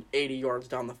run 80 yards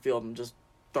down the field and just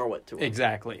throw it to him.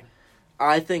 Exactly.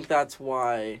 I think that's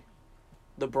why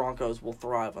the Broncos will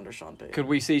thrive under Sean Payton. Could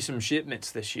we see some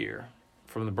shipments this year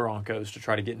from the Broncos to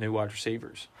try to get new wide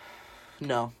receivers?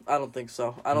 No, I don't think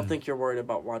so. I don't think you're worried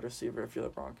about wide receiver if you're the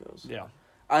Broncos. Yeah.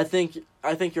 I think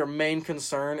your main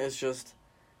concern is just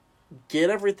get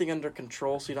everything under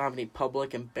control so you don't have any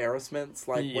public embarrassments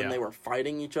like when they were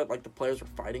fighting each other, like the players were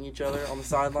fighting each other on the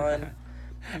sideline.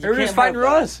 Everybody's fighting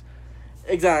Russ.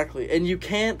 Exactly. And you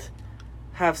can't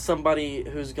have somebody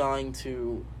who's going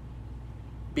to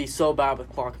be so bad with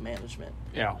clock management.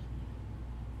 Yeah.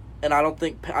 And I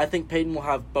think Peyton will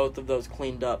have both of those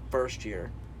cleaned up first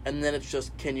year. And then it's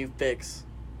just, can you fix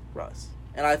Russ?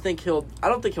 And I don't think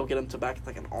he'll get him to back at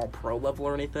like an all-pro level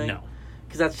or anything. No.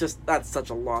 Because that's such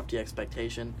a lofty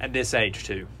expectation. At this age,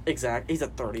 too. Exactly. He's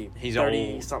at 30. He's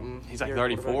 30 old. Something. He's like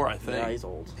 34, I think. Yeah, he's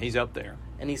old. He's up there.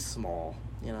 And he's small,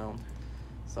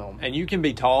 So. And you can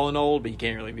be tall and old, but you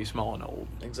can't really be small and old.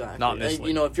 Exactly. Not in this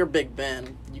league. If you're Big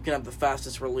Ben, you can have the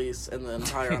fastest release in the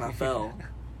entire NFL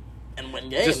and win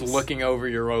games. Just looking over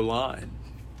your O-line.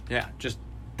 Yeah, just...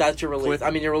 That's your release.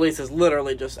 Clip. Your release is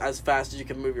literally just as fast as you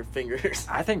can move your fingers.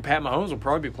 I think Pat Mahomes will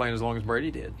probably be playing as long as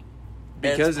Brady did.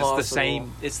 Because it's the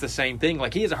same. It's the same thing.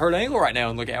 Like, he has a hurt ankle right now,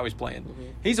 and look at how he's playing. Mm-hmm.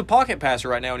 He's a pocket passer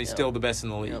right now, and he's still the best in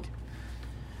the league. Yep.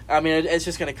 I mean, it's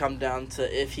just going to come down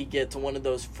to if he gets one of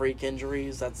those freak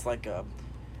injuries. That's like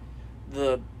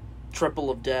the triple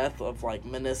of death of like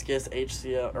meniscus,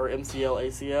 HCL or MCL,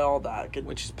 ACL. That could,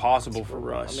 which is possible for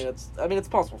Russ. It's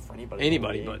possible for anybody.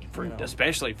 Anybody, but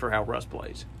especially for how Russ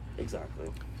plays. Exactly.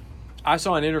 I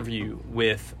saw an interview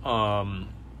with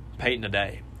Peyton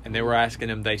today. And they were asking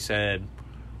him, they said,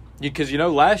 because,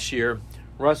 last year,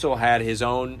 Russell had his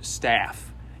own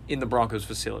staff in the Broncos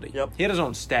facility. Yep. He had his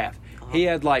own staff. Uh-huh. He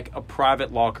had, like, a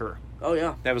private locker. Oh,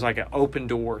 yeah. That was like an open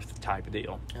door type of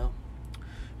deal. Yeah.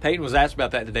 Peyton was asked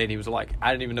about that today, and he was like, I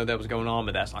didn't even know that was going on,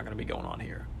 but that's not going to be going on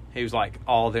here. He was like,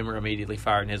 all of them are immediately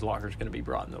fired, and his locker is going to be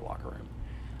brought in the locker room.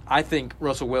 I think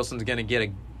Russell Wilson's going to get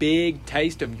a big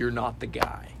taste of you're not the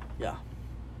guy. Yeah.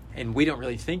 And we don't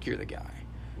really think you're the guy.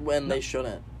 When they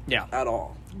shouldn't. Yeah. At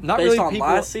all. Not Based really on people,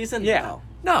 last season? Yeah.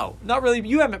 No, not really.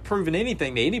 You haven't proven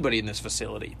anything to anybody in this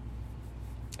facility,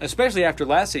 especially after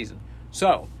last season.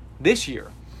 So, this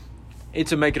year,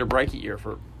 it's a make it or break it year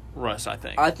for Russ, I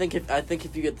think. I think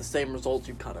if you get the same results,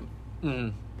 you cut him.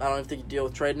 Mm. I don't think you deal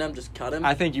with trading him, just cut him.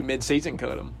 I think you mid-season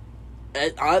cut him.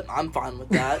 I'm fine with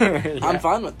that. Yeah. I'm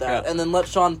fine with that. Yeah. And then let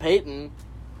Sean Payton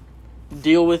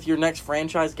deal with your next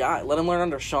franchise guy. Let him learn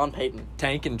under Sean Payton.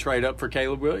 Tank and trade up for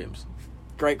Caleb Williams.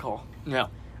 Great call. Yeah.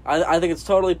 I think it's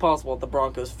totally possible that the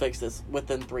Broncos fix this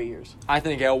within 3 years. I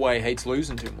think Elway hates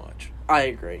losing too much. I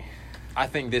agree. I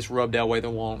think this rubbed Elway the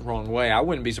wrong way. I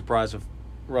wouldn't be surprised if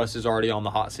Russ is already on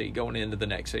the hot seat going into the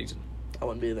next season. I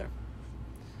wouldn't be there.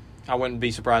 I wouldn't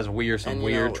be surprised if we hear some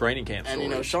weird training camp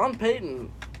stories. And, Sean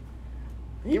Payton,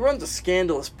 he runs a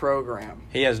scandalous program.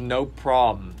 He has no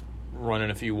problem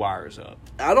running a few wires up.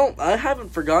 I haven't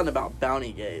forgotten about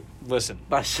Bountygate. Listen.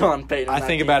 By Sean Payton. I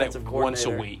think about it once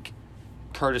a week.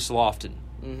 Curtis Lofton.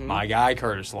 Mm-hmm. My guy,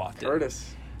 Curtis Lofton.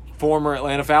 Curtis. Former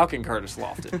Atlanta Falcon, Curtis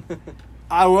Lofton.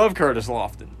 I love Curtis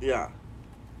Lofton. Yeah.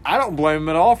 I don't blame him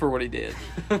at all for what he did.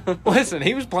 Listen,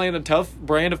 he was playing a tough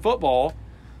brand of football.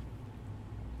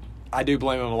 I do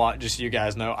blame him a lot, just so you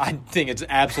guys know. I think it's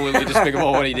absolutely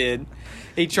despicable what he did.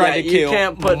 He tried to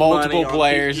kill multiple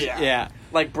players. Yeah.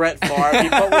 Like Brett Favre. He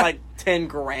put like 10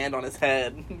 grand on his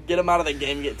head. Get him out of the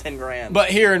game, get 10 grand. But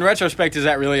here, in retrospect, is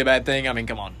that really a bad thing? I mean,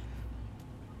 come on.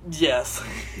 Yes.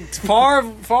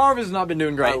 Favre has not been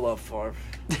doing great. I love Favre.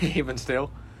 Even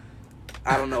still.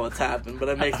 I don't know what's happened, but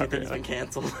it makes me think he's been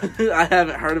canceled. I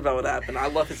haven't heard about what happened. I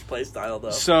love his play style,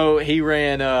 though. So he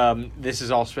ran, this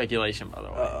is all speculation, by the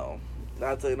way. Uh-oh.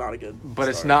 That's not a good But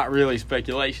it's not really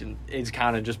speculation. It's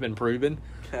kind of just been proven.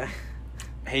 Okay.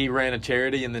 He ran a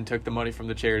charity and then took the money from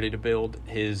the charity to build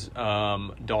his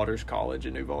daughter's college,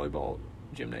 a new volleyball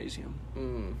gymnasium.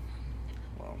 Mm.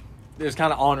 Well, it was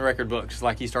kind of on record books.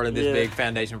 Like, he started this big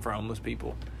foundation for homeless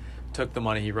people, took the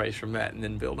money he raised from that, and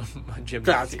then built a gymnasium.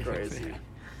 That's crazy.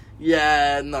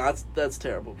 Yeah, no, that's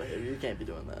terrible behavior. You can't be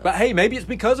doing that. But hey, maybe it's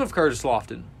because of Curtis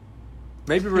Lofton.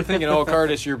 Maybe we're thinking, oh,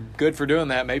 Curtis, you're good for doing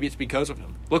that. Maybe it's because of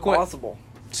him. Look what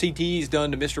CTE's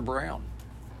done to Mr. Brown.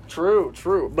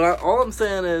 True. But all I'm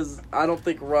saying is I don't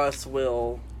think Russ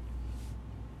will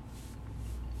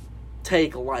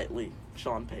take lightly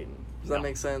Sean Payton. Does that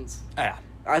make sense? Yeah.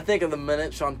 I think at the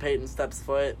minute Sean Payton steps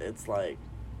foot, it's like...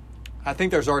 I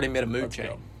think there's already been a mood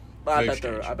change. I bet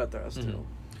there is, too.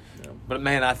 Mm-hmm. Yeah. But,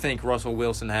 man, I think Russell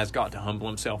Wilson has got to humble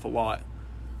himself a lot.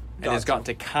 And has got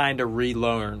to kind of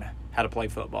relearn how to play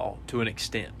football to an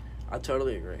extent. I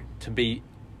totally agree. To be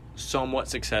somewhat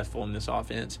successful in this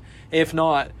offense. If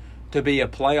not, to be a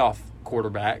playoff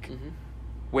quarterback,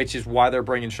 which is why they're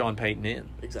bringing Sean Payton in.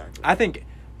 Exactly. I think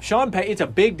Sean Payton, it's a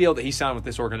big deal that he signed with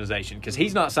this organization because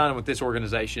he's not signing with this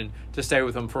organization to stay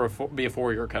with them be a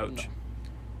 4-year coach. No.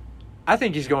 I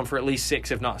think he's going for at least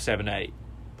 6, if not 7, 8.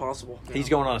 Possible. Yeah. He's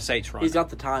going on a Saints run. He's got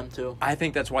the time, too. I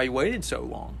think that's why he waited so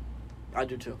long. I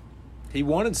do, too. He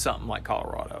wanted something like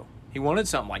Colorado. He wanted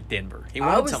something like Denver. He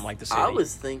wanted something like the city. I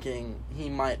was thinking he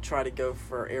might try to go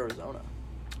for Arizona.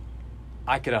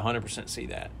 I could 100% see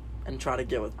that. And try to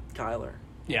get with Kyler.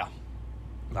 Yeah.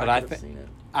 But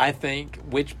I think,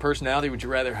 which personality would you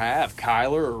rather have,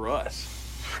 Kyler or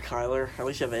Russ? Kyler. At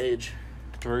least you have age.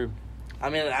 True. I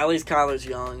mean, at least Kyler's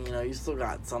young. You know, you still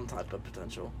got some type of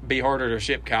potential. Be harder to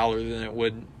ship Kyler than it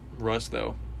would Russ,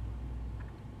 though.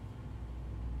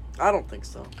 I don't think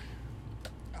so.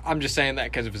 I'm just saying that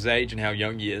because of his age and how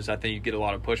young he is. I think you get a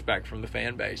lot of pushback from the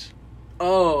fan base.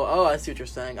 Oh, I see what you're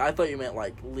saying. I thought you meant,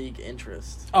 like, league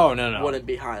interest. Oh, no. Wouldn't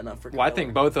be high enough for Kyler. Well, I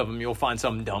think both of them, you'll find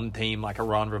some dumb team like a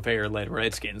Ron Rivera-led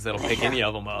Redskins that'll pick any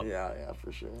of them up. Yeah,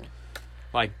 for sure.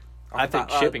 Like, I think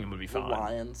shipping them would be fine.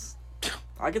 Lions.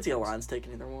 I could see a Lions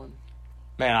taking either one.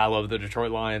 Man, I love the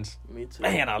Detroit Lions. Me too.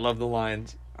 Man, I love the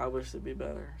Lions. I wish it'd be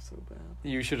better so bad.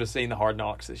 You should have seen the Hard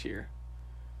Knocks this year.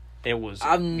 It was.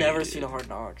 I've never seen a Hard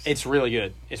Knocks. It's really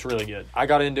good. It's really good. I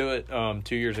got into it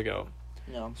 2 years ago.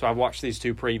 Yeah. So I've watched these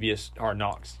 2 previous Hard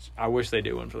Knocks. I wish they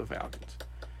do one for the Falcons.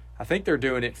 I think they're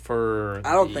doing it for.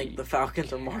 I don't think the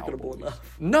Falcons are marketable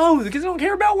enough. No, because they don't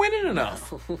care about winning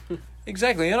enough.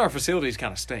 Exactly, and our facilities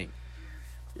kind of stink.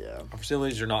 Yeah. Our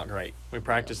facilities are not great. We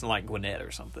practice in like Gwinnett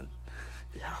or something.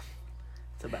 Yeah.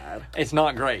 It's bad. It's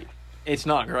not great. It's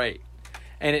not great.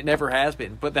 And it never has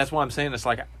been. But that's why I'm saying it's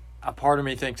like a part of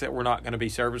me thinks that we're not going to be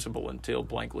serviceable until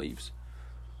Blank leaves.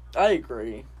 I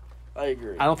agree. I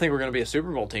don't think we're going to be a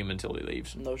Super Bowl team until he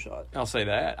leaves. No shot. I'll say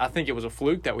that. I think it was a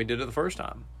fluke that we did it the first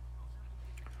time.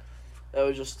 It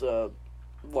was just a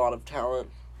lot of talent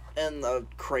and a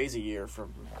crazy year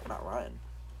from Matt Ryan.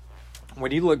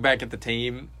 When you look back at the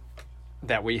team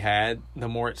that we had, the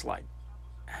more it's like,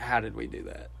 how did we do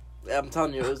that? I'm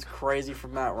telling you, it was crazy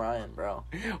from Matt Ryan, bro.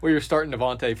 We were starting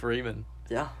Devontae Freeman.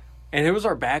 Yeah. And it was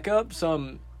our backup.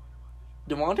 Devontae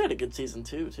had a good season,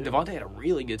 too. Devontae had a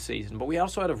really good season, but we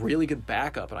also had a really good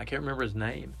backup, and I can't remember his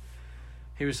name.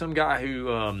 He was some guy who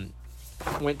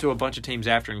went to a bunch of teams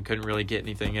after and couldn't really get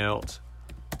anything else.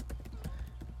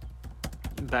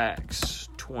 Backs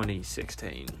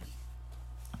 2016.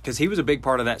 Because he was a big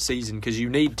part of that season, because you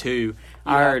need 2. You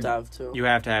have to have 2. You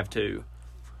have to have 2.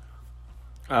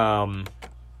 But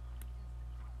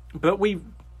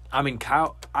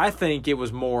Kyle, I think it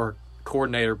was more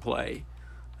coordinator play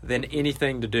than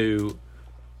anything to do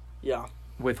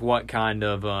with what kind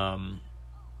of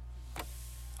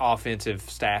offensive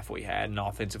staff we had and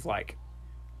offensive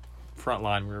front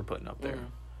line we were putting up there.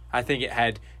 I think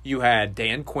you had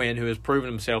Dan Quinn, who has proven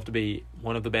himself to be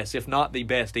one of the best, if not the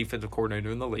best, defensive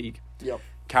coordinator in the league. Yep.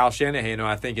 Kyle Shanahan, who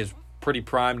I think is pretty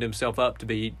primed himself up to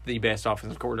be the best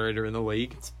offensive coordinator in the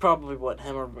league. It's probably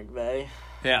him or McVay.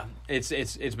 Yeah, it's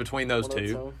between those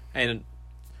two. And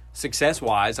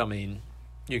success-wise,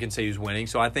 you can see who's winning.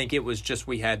 So I think it was just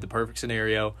we had the perfect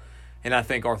scenario, and I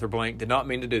think Arthur Blank did not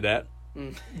mean to do that,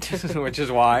 which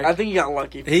is why. I think he got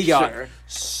lucky. He got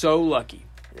so lucky.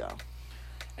 Yeah.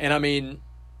 And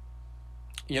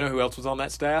you know who else was on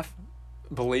that staff?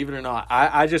 Believe it or not,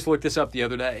 I just looked this up the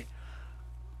other day.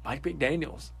 Mike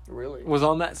McDaniels was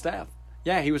on that staff.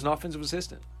 Yeah, he was an offensive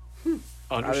assistant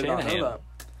under Shanahan. Not know that.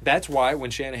 That's why when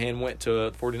Shanahan went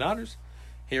to 49ers,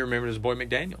 he remembered his boy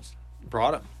McDaniels.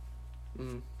 Brought him.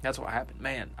 Mm-hmm. That's what happened.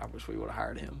 Man, I wish we would have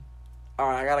hired him. All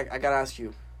right, I gotta ask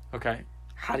you. Okay.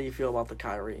 How do you feel about the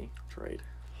Kyrie trade?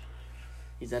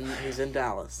 He's in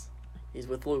Dallas. He's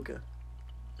with Luka.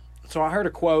 So I heard a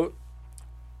quote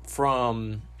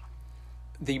from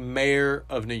the mayor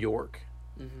of New York,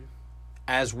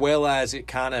 as well as it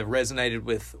kind of resonated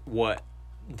with what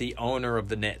the owner of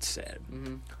the Nets said.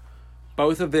 Mm-hmm.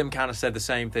 Both of them kind of said the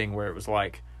same thing, where it was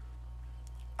like,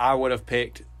 I would have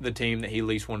picked the team that he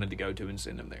least wanted to go to and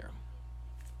send him there.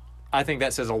 I think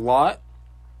that says a lot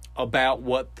about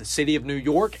what the city of New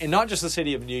York, and not just the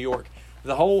city of New York,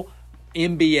 the whole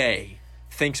NBA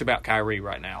thinks about Kyrie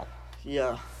right now.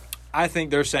 Yeah. I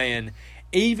think they're saying,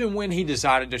 even when he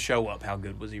decided to show up, how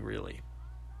good was he really?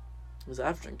 He was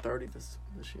averaging 30 this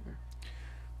year.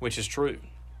 Which is true.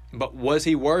 But was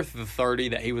he worth the 30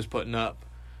 that he was putting up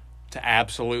to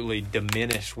absolutely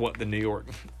diminish what the New York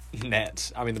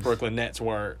Nets, the Brooklyn Nets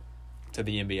were to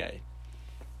the NBA?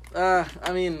 I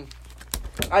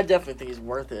definitely think he's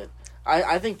worth it.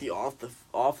 I think the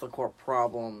off the court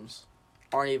problems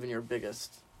aren't even your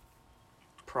biggest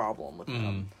problem with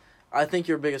him. I think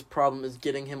your biggest problem is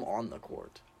getting him on the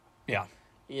court. Yeah.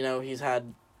 He's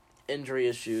had injury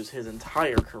issues his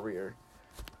entire career.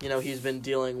 He's been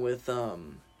dealing with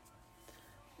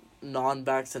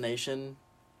non-vaccination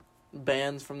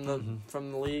bans from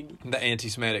the league. The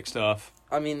anti-Semitic stuff.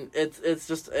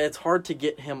 It's hard to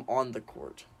get him on the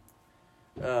court.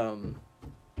 And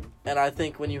I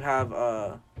think when you have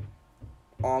a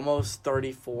almost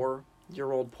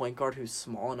 34-year-old point guard who's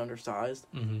small and undersized,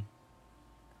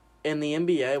 in the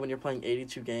NBA, when you're playing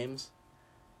 82 games,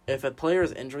 if a player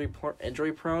is injury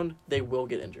prone, they will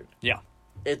get injured. Yeah.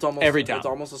 It's almost every time. It's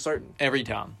almost a certain. Every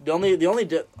time. The only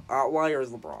outlier is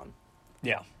LeBron.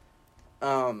 Yeah.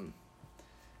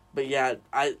 But yeah,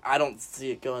 I don't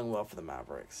see it going well for the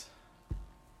Mavericks.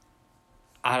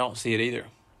 I don't see it either.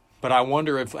 But I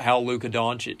wonder how Luka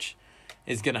Doncic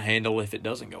is going to handle if it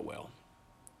doesn't go well.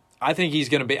 I think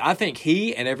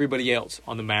he and everybody else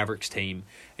on the Mavericks team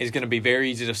is going to be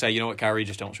very easy to say, you know what, Kyrie,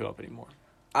 just don't show up anymore.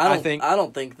 I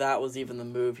don't think that was even the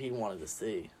move he wanted to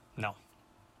see. No.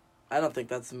 I don't think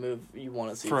that's the move you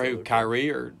want to see for who,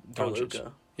 Kyrie or Doncic?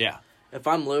 Luka. Yeah. If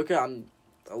I'm Luka, I'm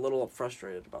a little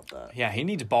frustrated about that. Yeah, he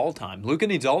needs ball time. Luka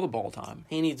needs all the ball time.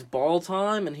 He needs ball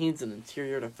time, and he needs an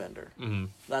interior defender. Mm-hmm.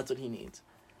 That's what he needs.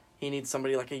 He needs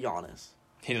somebody like a Giannis.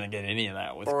 He doesn't get any of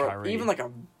that with or Kyrie. Even like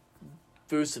a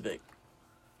Vucevic.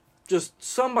 Just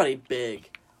somebody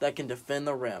big that can defend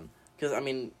the rim. Because, I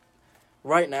mean,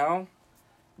 right now,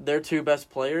 their two best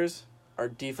players are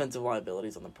defensive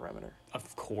liabilities on the perimeter.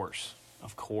 Of course.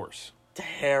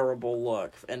 Terrible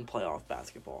look in playoff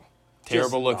basketball.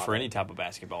 Terrible look for any type of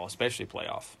basketball, especially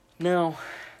playoff. No.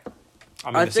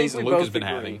 I mean, the season Luka's been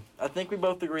having. I think we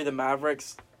both agree the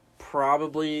Mavericks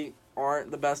probably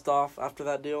aren't the best off after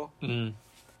that deal. Mm.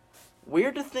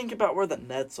 Weird to think about where the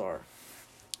Nets are.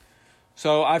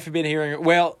 So I've been hearing.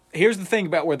 Well, here's the thing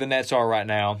about where the Nets are right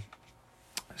now.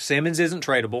 Simmons isn't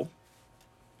tradable.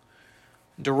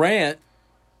 Durant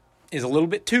is a little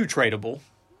bit too tradable.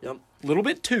 Yep. A little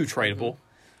bit too tradable. Mm-hmm.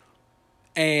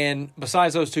 And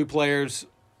besides those two players,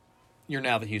 you're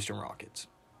now the Houston Rockets.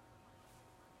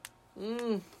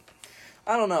 I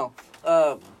don't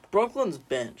know. Brooklyn's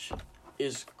bench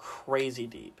is crazy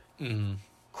deep. Mm-hmm.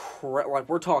 Like,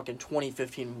 we're talking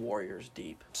 2015 Warriors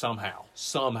deep. Somehow.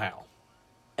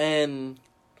 And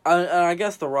I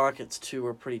guess the Rockets, too,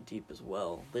 are pretty deep as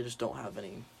well. They just don't have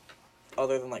any,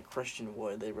 other than, like, Christian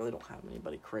Wood, they really don't have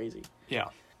anybody crazy. Yeah.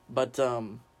 But,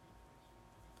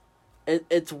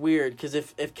 it's weird, because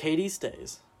if KD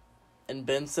stays, and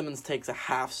Ben Simmons takes a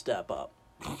half step up.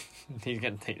 He's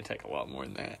going to need to take a lot more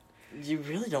than that. You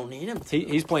really don't need him to.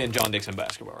 He's playing John Dixon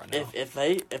basketball right now. If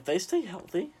they stay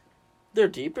healthy, they're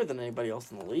deeper than anybody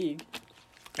else in the league.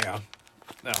 Yeah.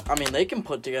 No. I mean, they can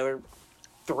put together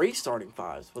 3 starting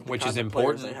fives with the which kind is of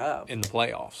important players they have. In the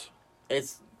playoffs.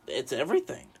 It's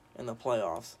everything in the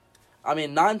playoffs. I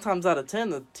mean, 9 times out of 10,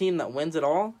 the team that wins it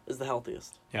all is the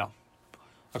healthiest. Yeah.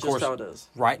 Of Just course, how it is.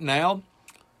 Right now,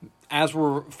 as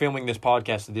we're filming this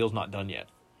podcast, the deal's not done yet.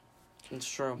 It's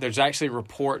true. There's actually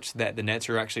reports that the Nets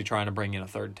are actually trying to bring in a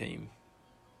third team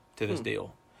to this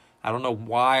deal. I don't know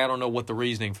why. I don't know what the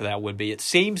reasoning for that would be. It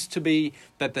seems to be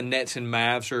that the Nets and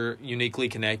Mavs are uniquely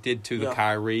connected to the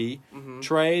Kyrie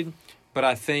trade. But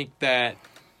I think that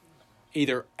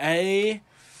either A,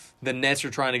 the Nets are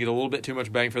trying to get a little bit too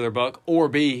much bang for their buck, or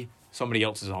B, somebody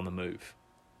else is on the move.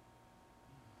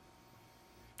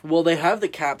 Well, they have the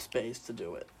cap space to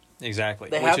do it. Exactly.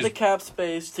 They have the cap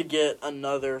space to get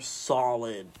another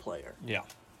solid player. Yeah.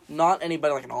 Not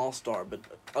anybody like an all-star, but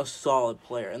a solid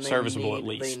player. And serviceable at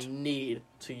least. They need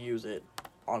to use it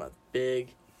on a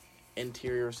big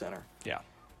interior center. Yeah.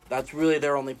 That's really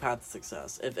their only path to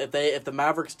success. If the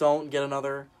Mavericks don't get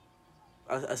another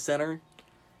a center,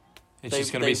 it's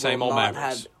just going to be same old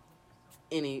Mavericks. Have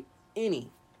any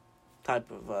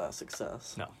type of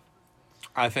success. No.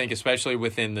 I think especially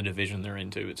within the division they're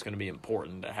into, it's going to be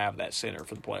important to have that center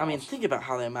for the playoffs. I mean, think about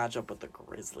how they match up with the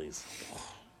Grizzlies.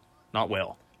 Not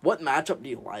well. What matchup do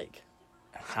you like?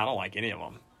 I don't like any of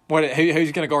them.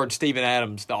 Who's going to guard Steven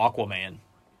Adams, the Aquaman?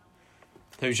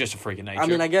 Who's just a freak of nature. I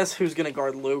mean, I guess who's going to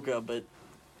guard Luka, but...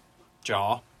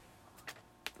 Ja.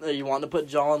 You want to put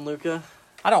Ja and Luka?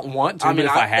 I don't want to, but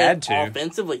if I had to.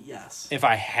 Offensively, yes. If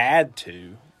I had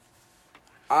to.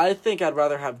 I think I'd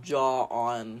rather have Ja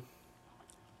on...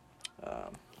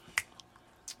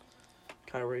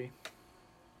 Kyrie.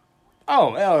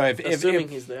 Assuming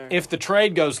he's there. If the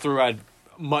trade goes through, I'd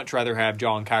much rather have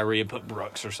John Kyrie and put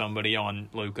Brooks or somebody on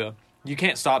Luka. You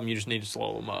can't stop him. You just need to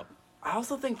slow him up. I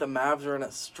also think the Mavs are in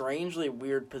a strangely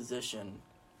weird position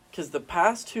because the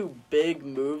past 2 big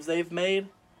moves they've made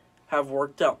have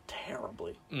worked out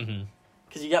terribly. Mm-hmm.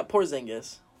 Because you got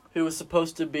Porzingis, who was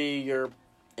supposed to be your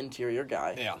interior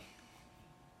guy. Yeah.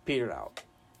 Petered out.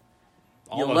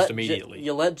 Almost immediately.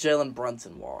 You let Jalen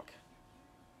Brunson walk.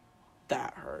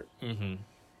 That hurt. Mm-hmm.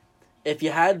 If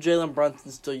you had Jalen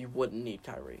Brunson still, you wouldn't need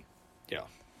Kyrie. Yeah.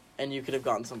 And you could have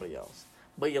gotten somebody else.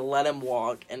 But you let him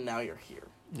walk, and now you're here.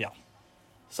 Yeah.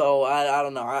 So, I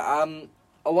don't know. I'm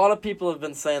a lot of people have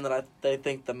been saying that they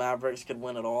think the Mavericks could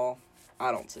win it all.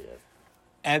 I don't see it.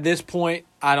 At this point,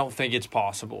 I don't think it's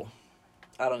possible.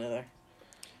 I don't either.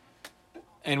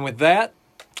 And with that,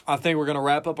 I think we're going to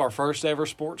wrap up our first ever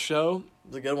sports show.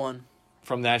 It's a good one.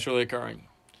 From Naturally Occurring.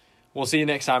 We'll see you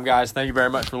next time, guys. Thank you very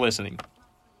much for listening.